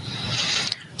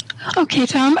 Okay,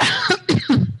 Tom.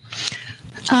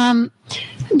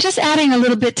 Just adding a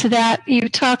little bit to that, you're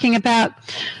talking about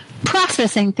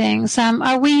processing things.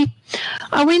 Are we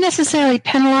necessarily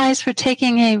penalized for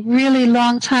taking a really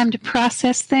long time to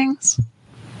process things?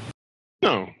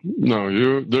 No.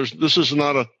 This is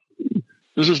not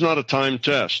a time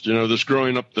test. This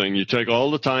growing up thing. You take all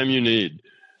the time you need.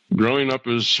 Growing up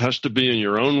has to be in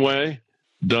your own way,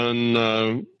 done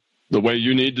the way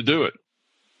you need to do it.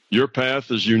 Your path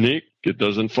is unique. It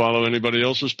doesn't follow anybody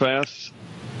else's path.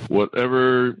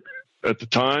 Whatever at the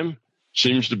time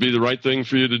seems to be the right thing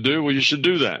for you to do, well, you should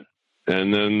do that.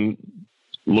 And then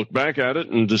look back at it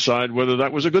and decide whether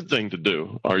that was a good thing to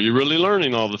do. Are you really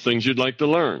learning all the things you'd like to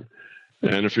learn?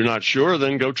 And if you're not sure,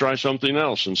 then go try something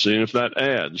else and see if that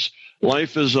adds.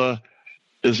 Life is a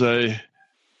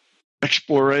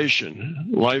exploration.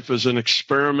 Life is an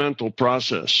experimental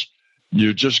process.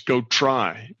 You just go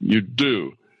try. You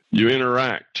do. You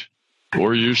interact.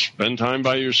 Or you spend time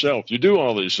by yourself. You do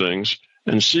all these things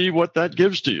and see what that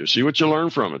gives to you. See what you learn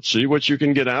from it. See what you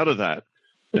can get out of that.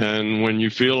 And when you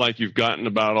feel like you've gotten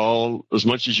about as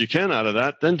much as you can out of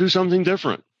that, then do something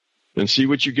different and see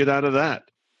what you get out of that.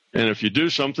 And if you do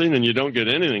something and you don't get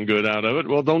anything good out of it,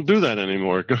 well, don't do that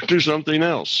anymore. Go do something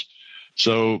else.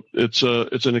 So it's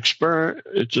an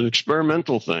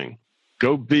experimental thing.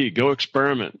 Go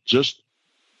experiment. Just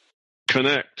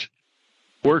connect,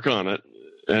 work on it,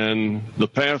 and the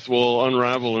path will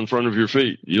unravel in front of your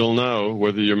feet. You'll know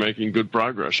whether you're making good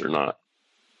progress or not.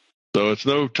 So it's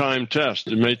no time test.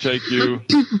 It may take you,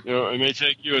 it may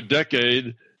take you a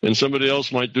decade, and somebody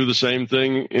else might do the same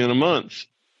thing in a month.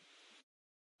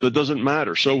 That doesn't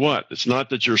matter. So what? It's not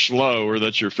that you're slow or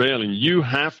that you're failing. You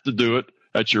have to do it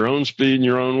at your own speed and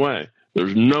your own way.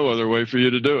 There's no other way for you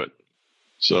to do it.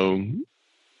 So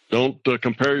don't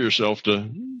compare yourself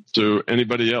to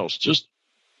anybody else. Just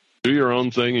do your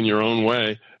own thing in your own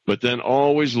way, but then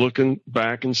always looking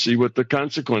back and see what the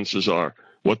consequences are,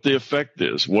 what the effect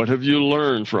is, what have you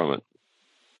learned from it,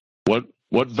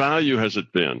 what value has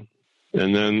it been,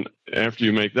 and then after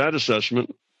you make that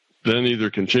assessment, then either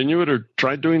continue it or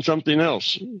try doing something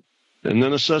else, and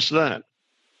then assess that.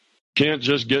 Can't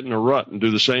just get in a rut and do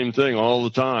the same thing all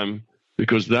the time,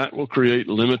 because that will create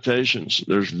limitations.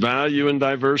 There's value in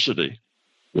diversity.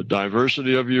 The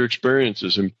diversity of your experience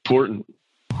is important.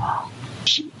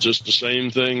 Just the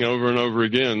same thing over and over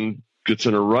again gets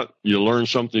in a rut. You learn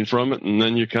something from it, and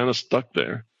then you're kind of stuck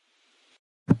there.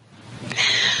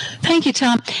 Thank you,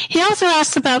 Tom. He also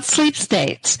asked about sleep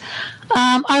states.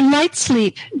 Are light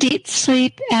sleep, deep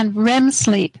sleep, and REM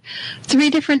sleep 3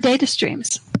 different data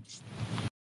streams?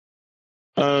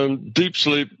 Deep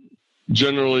sleep,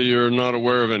 generally you're not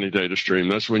aware of any data stream.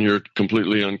 That's when you're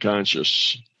completely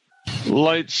unconscious.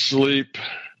 Light sleep,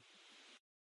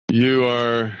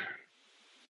 you're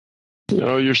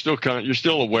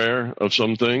still aware of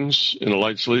some things. In a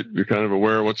light sleep, you're kind of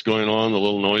aware of what's going on, the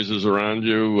little noises around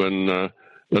you, and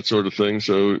that sort of thing.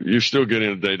 So you're still getting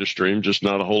a data stream, just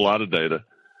not a whole lot of data.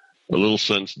 A little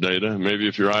sense data. Maybe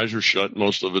if your eyes are shut,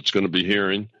 most of it's going to be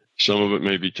hearing. Some of it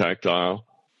may be tactile.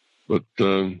 But,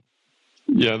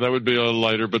 yeah, that would be a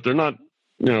lighter. But they're not,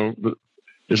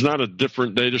 it's not a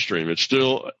different data stream. It's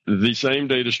still the same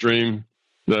data stream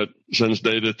that sends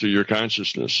data to your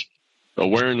consciousness.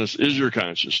 Awareness is your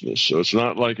consciousness. So it's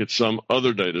not like it's some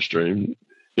other data stream.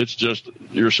 It's just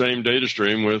your same data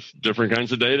stream with different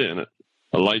kinds of data in it.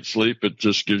 A light sleep, it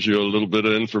just gives you a little bit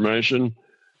of information.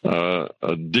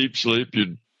 A deep sleep,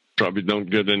 you probably don't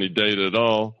get any data at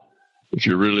all if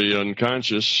you're really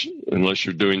unconscious, unless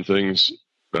you're doing things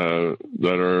that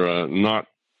are not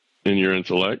in your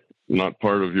intellect, not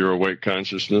part of your awake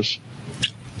consciousness.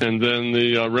 And then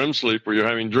the REM sleep, where you're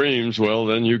having dreams, well,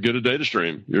 then you get a data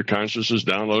stream. Your conscious is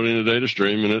downloading a data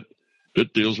stream, and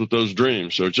it deals with those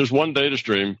dreams. So it's just one data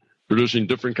stream producing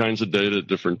different kinds of data at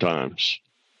different times.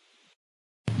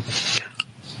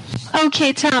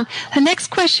 Okay, Tom. The next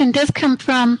question does come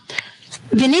from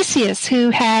Vinicius, who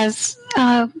has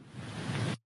a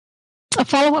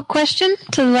follow-up question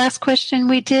to the last question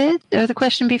we did, or the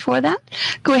question before that.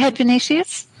 Go ahead,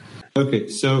 Vinicius. Okay,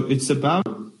 so it's about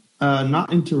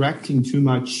not interacting too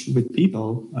much with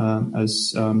people,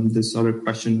 as this other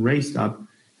question raised up,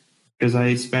 because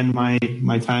I spend my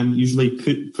time usually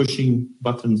pushing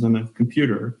buttons on a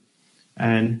computer.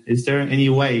 And is there any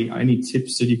way, any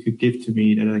tips that you could give to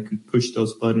me that I could push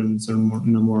those buttons in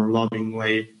a more loving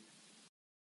way?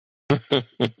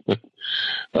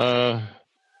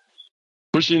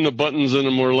 Pushing the buttons in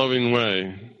a more loving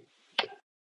way.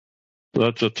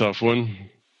 That's a tough one.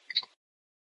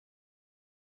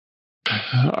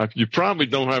 You probably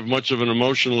don't have much of an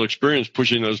emotional experience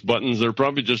pushing those buttons. They're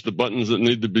probably just the buttons that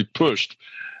need to be pushed.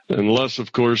 Unless,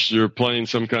 of course, you're playing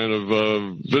some kind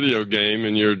of video game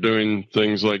and you're doing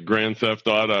things like Grand Theft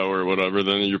Auto or whatever,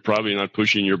 then you're probably not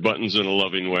pushing your buttons in a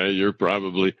loving way. You're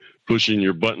probably pushing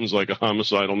your buttons like a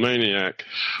homicidal maniac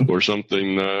or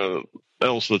something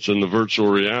else that's in the virtual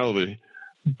reality.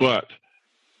 But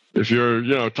if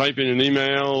you're, typing an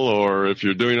email or if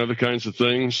you're doing other kinds of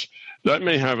things, that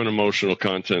may have an emotional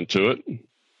content to it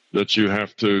that you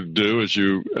have to do as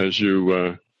you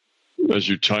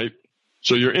type.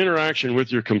 So your interaction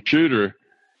with your computer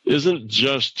isn't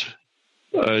just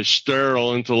a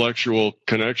sterile intellectual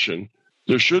connection.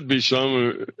 there should be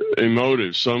some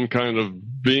emotive, some kind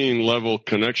of being level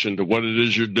connection to what it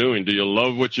is you're doing. Do you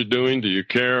love what you're doing? Do you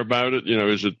care about it?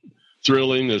 Is it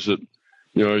thrilling? Is it,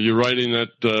 you're writing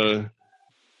that,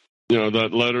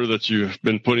 that letter that you've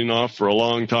been putting off for a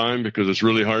long time because it's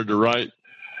really hard to write.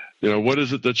 What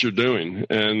is it that you're doing?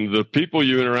 And the people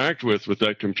you interact with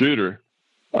that computer,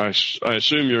 I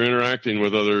assume you're interacting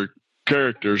with other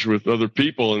characters, with other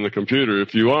people in the computer.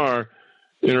 If you are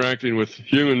interacting with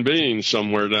human beings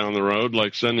somewhere down the road,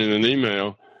 like sending an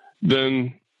email,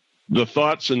 then the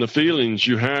thoughts and the feelings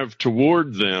you have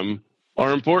toward them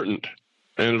are important,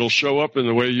 and it'll show up in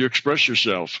the way you express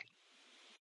yourself.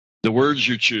 The words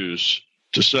you choose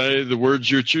to say, the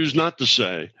words you choose not to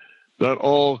say, that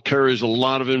all carries a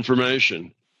lot of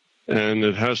information, and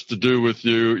it has to do with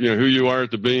you, who you are at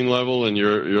the being level and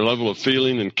your level of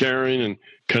feeling and caring and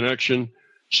connection.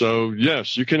 So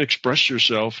yes, you can express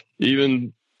yourself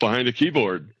even behind a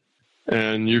keyboard,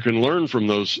 and you can learn from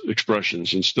those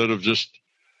expressions instead of just,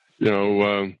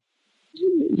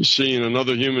 seeing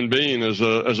another human being as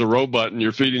a robot and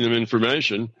you're feeding them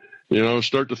information.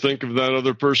 Start to think of that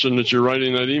other person that you're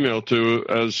writing that email to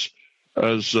as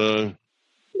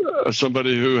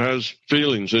somebody who has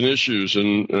feelings and issues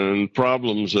and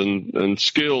problems and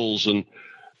skills, and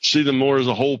see them more as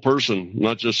a whole person,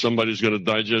 not just somebody who's going to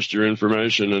digest your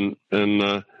information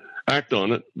and act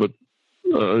on it, but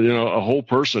a whole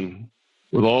person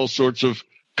with all sorts of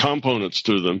components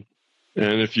to them.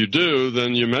 And if you do,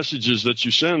 then your messages that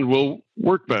you send will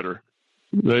work better.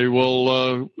 They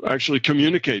will actually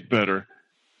communicate better.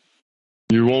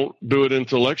 You won't do it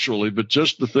intellectually, but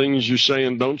just the things you say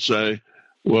and don't say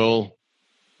will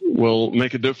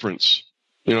make a difference.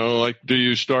 Like, do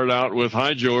you start out with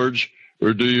 "Hi, George,"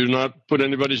 or do you not put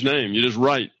anybody's name? You just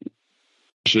write.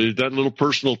 See, that little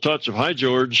personal touch of "Hi,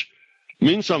 George"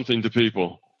 means something to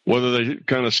people. Whether they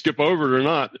kind of skip over it or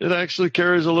not, it actually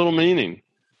carries a little meaning.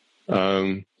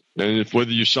 And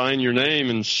whether you sign your name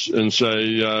and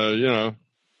say, all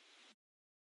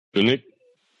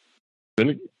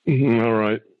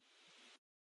right,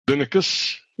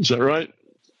 Vinicus, is that right?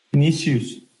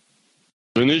 Vinicius.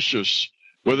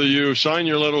 Whether you sign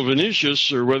your little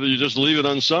Vinicius or whether you just leave it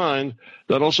unsigned,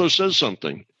 that also says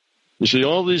something. You see,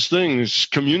 all these things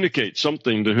communicate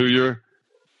something to who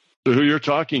you're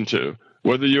talking to.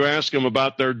 Whether you ask them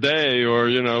about their day or,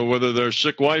 whether their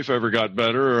sick wife ever got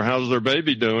better or how's their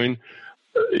baby doing,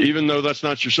 even though that's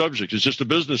not your subject, it's just a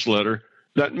business letter,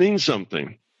 that means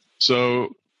something.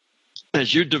 So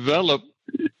as you develop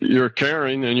your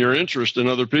caring and your interest in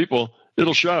other people,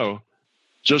 it'll show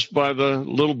just by the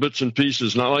little bits and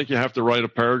pieces. Not like you have to write a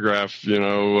paragraph,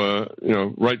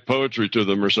 write poetry to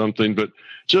them or something, but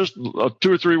just 2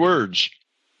 or 3 words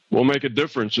will make a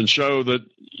difference and show that,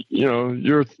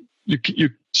 you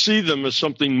see them as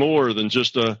something more than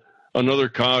just another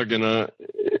cog in a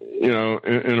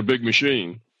big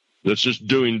machine that's just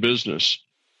doing business.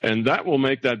 And that will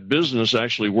make that business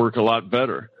actually work a lot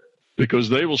better, because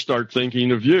they will start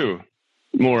thinking of you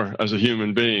more as a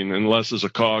human being and less as a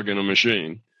cog in a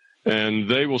machine. And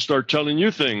they will start telling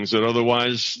you things that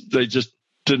otherwise they just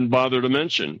didn't bother to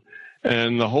mention.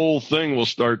 And the whole thing will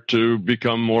start to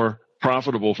become more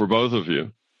profitable for both of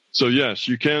you. So yes,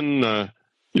 you can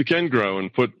grow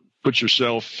and put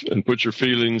yourself and put your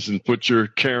feelings and put your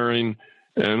caring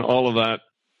and all of that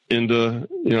into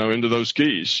those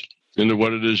keys, into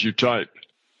what it is you type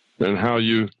and how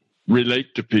you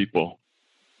relate to people.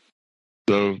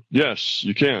 So yes,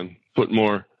 you can put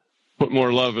more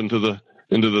love into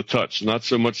the touch, not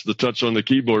so much the touch on the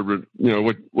keyboard, but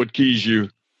what keys you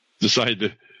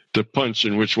decide to punch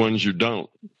and which ones you don't.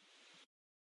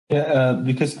 Yeah,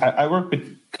 because I work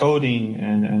with coding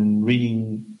and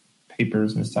reading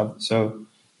papers and stuff. So,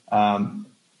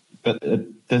 but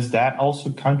does that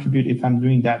also contribute? If I'm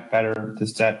doing that better,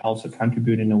 does that also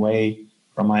contribute in a way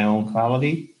for my own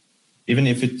quality? Even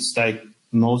if it's like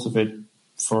most of it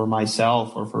for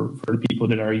myself or for the people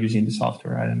that are using the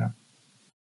software, I don't know.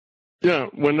 Yeah,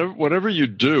 whatever you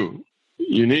do,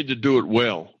 you need to do it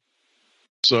well.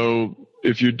 So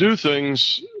if you do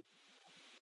things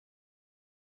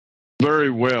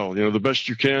very well, the best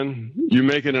you can, you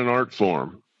make it an art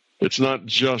form. It's not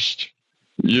just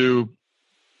you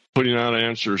putting out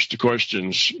answers to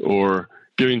questions or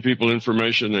giving people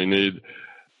information they need.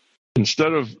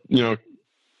 Instead of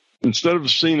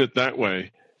seeing it that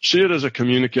way, see it as a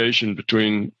communication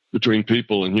between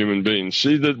people and human beings.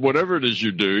 See that whatever it is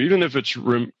you do, even if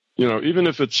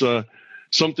it's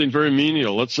something very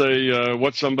menial. Let's say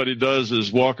what somebody does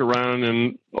is walk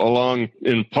around along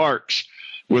in parks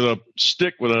with a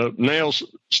stick with a nail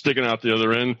sticking out the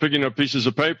other end, picking up pieces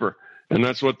of paper. And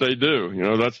that's what they do. You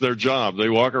know, that's their job. They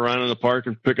walk around in the park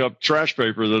and pick up trash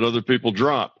paper that other people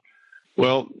drop.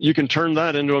 Well, you can turn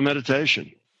that into a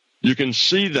meditation. You can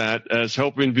see that as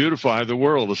helping beautify the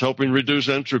world, as helping reduce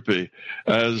entropy,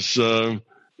 as,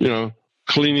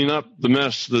 cleaning up the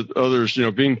mess that others,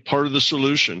 being part of the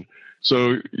solution.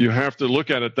 So you have to look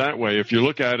at it that way. If you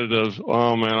look at it as,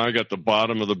 oh man, I got the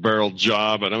bottom of the barrel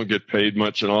job, I don't get paid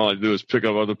much, and all I do is pick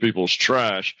up other people's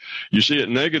trash, you see it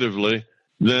negatively,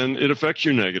 then it affects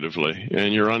you negatively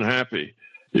and you're unhappy.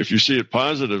 If you see it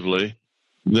positively,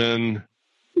 then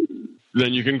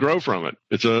you can grow from it.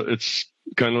 It's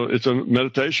a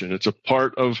meditation. It's a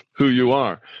part of who you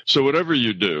are. So whatever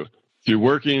you do, if you're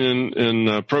working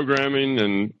in programming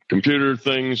and computer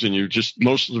things, and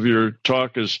most of your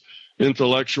talk is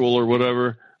intellectual or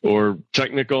whatever, or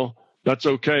technical, that's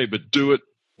okay, but do it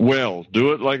well.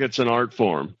 Do it like it's an art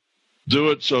form. Do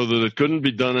it so that it couldn't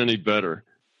be done any better.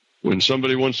 When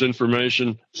somebody wants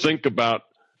information, think about,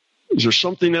 is there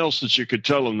something else that you could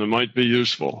tell them that might be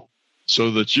useful,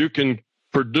 so that you can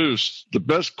produce the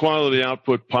best quality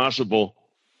output possible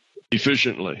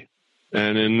efficiently.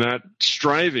 And in that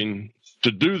striving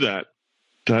to do that,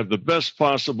 to have the best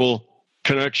possible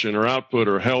connection or output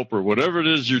or help or whatever it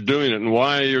is you're doing it and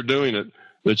why you're doing it,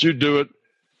 that you do it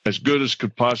as good as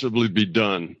could possibly be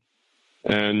done.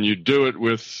 And you do it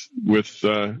with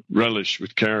relish,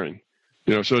 with caring.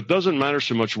 So it doesn't matter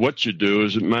so much what you do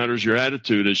as it matters your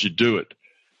attitude as you do it.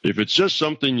 If it's just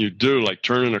something you do, like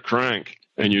turning a crank,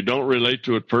 and you don't relate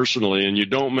to it personally and you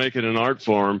don't make it an art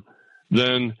form,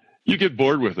 then you get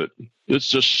bored with it. It's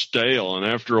just stale. And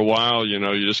after a while, you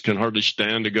just can hardly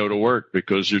stand to go to work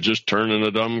because you're just turning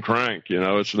a dumb crank.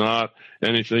 It's not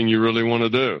anything you really want to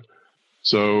do.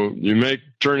 So you make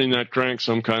turning that crank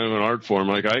some kind of an art form.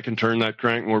 Like, I can turn that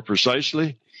crank more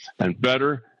precisely and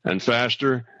better and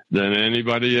faster than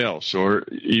anybody else. Or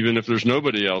even if there's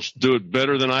nobody else, do it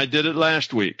better than I did it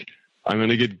last week. I'm going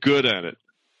to get good at it.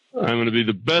 I'm going to be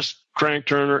the best crank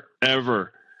turner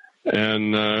ever.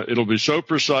 And it'll be so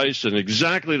precise and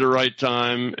exactly the right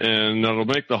time, and it'll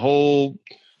make the whole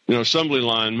assembly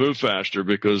line move faster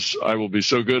because I will be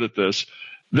so good at this.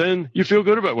 Then you feel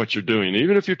good about what you're doing.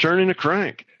 Even if you're turning a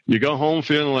crank, you go home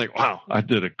feeling like, wow, I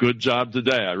did a good job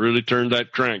today. I really turned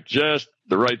that crank just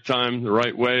the right time, the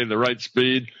right way, the right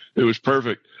speed. It was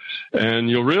perfect. And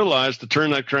you'll realize to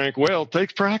turn that crank well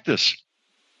takes practice.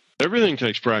 Everything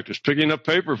takes practice. Picking up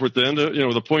paper with the end of,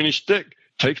 with a pointy stick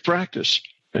takes practice.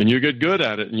 And you get good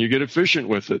at it and you get efficient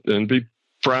with it and be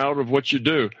proud of what you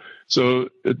do. So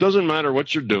it doesn't matter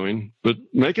what you're doing, but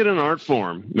make it an art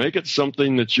form. Make it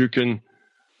something that you can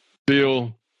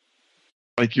feel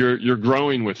like you're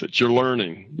growing with it. You're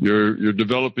learning. You're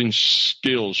developing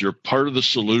skills. You're part of the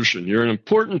solution. You're an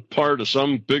important part of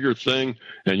some bigger thing,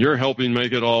 and you're helping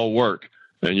make it all work.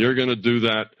 And you're going to do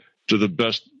that to the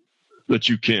best that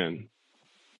you can.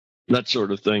 That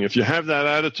sort of thing. If you have that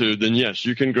attitude, then yes,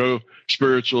 you can grow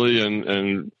spiritually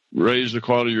and raise the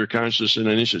quality of your consciousness in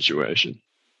any situation.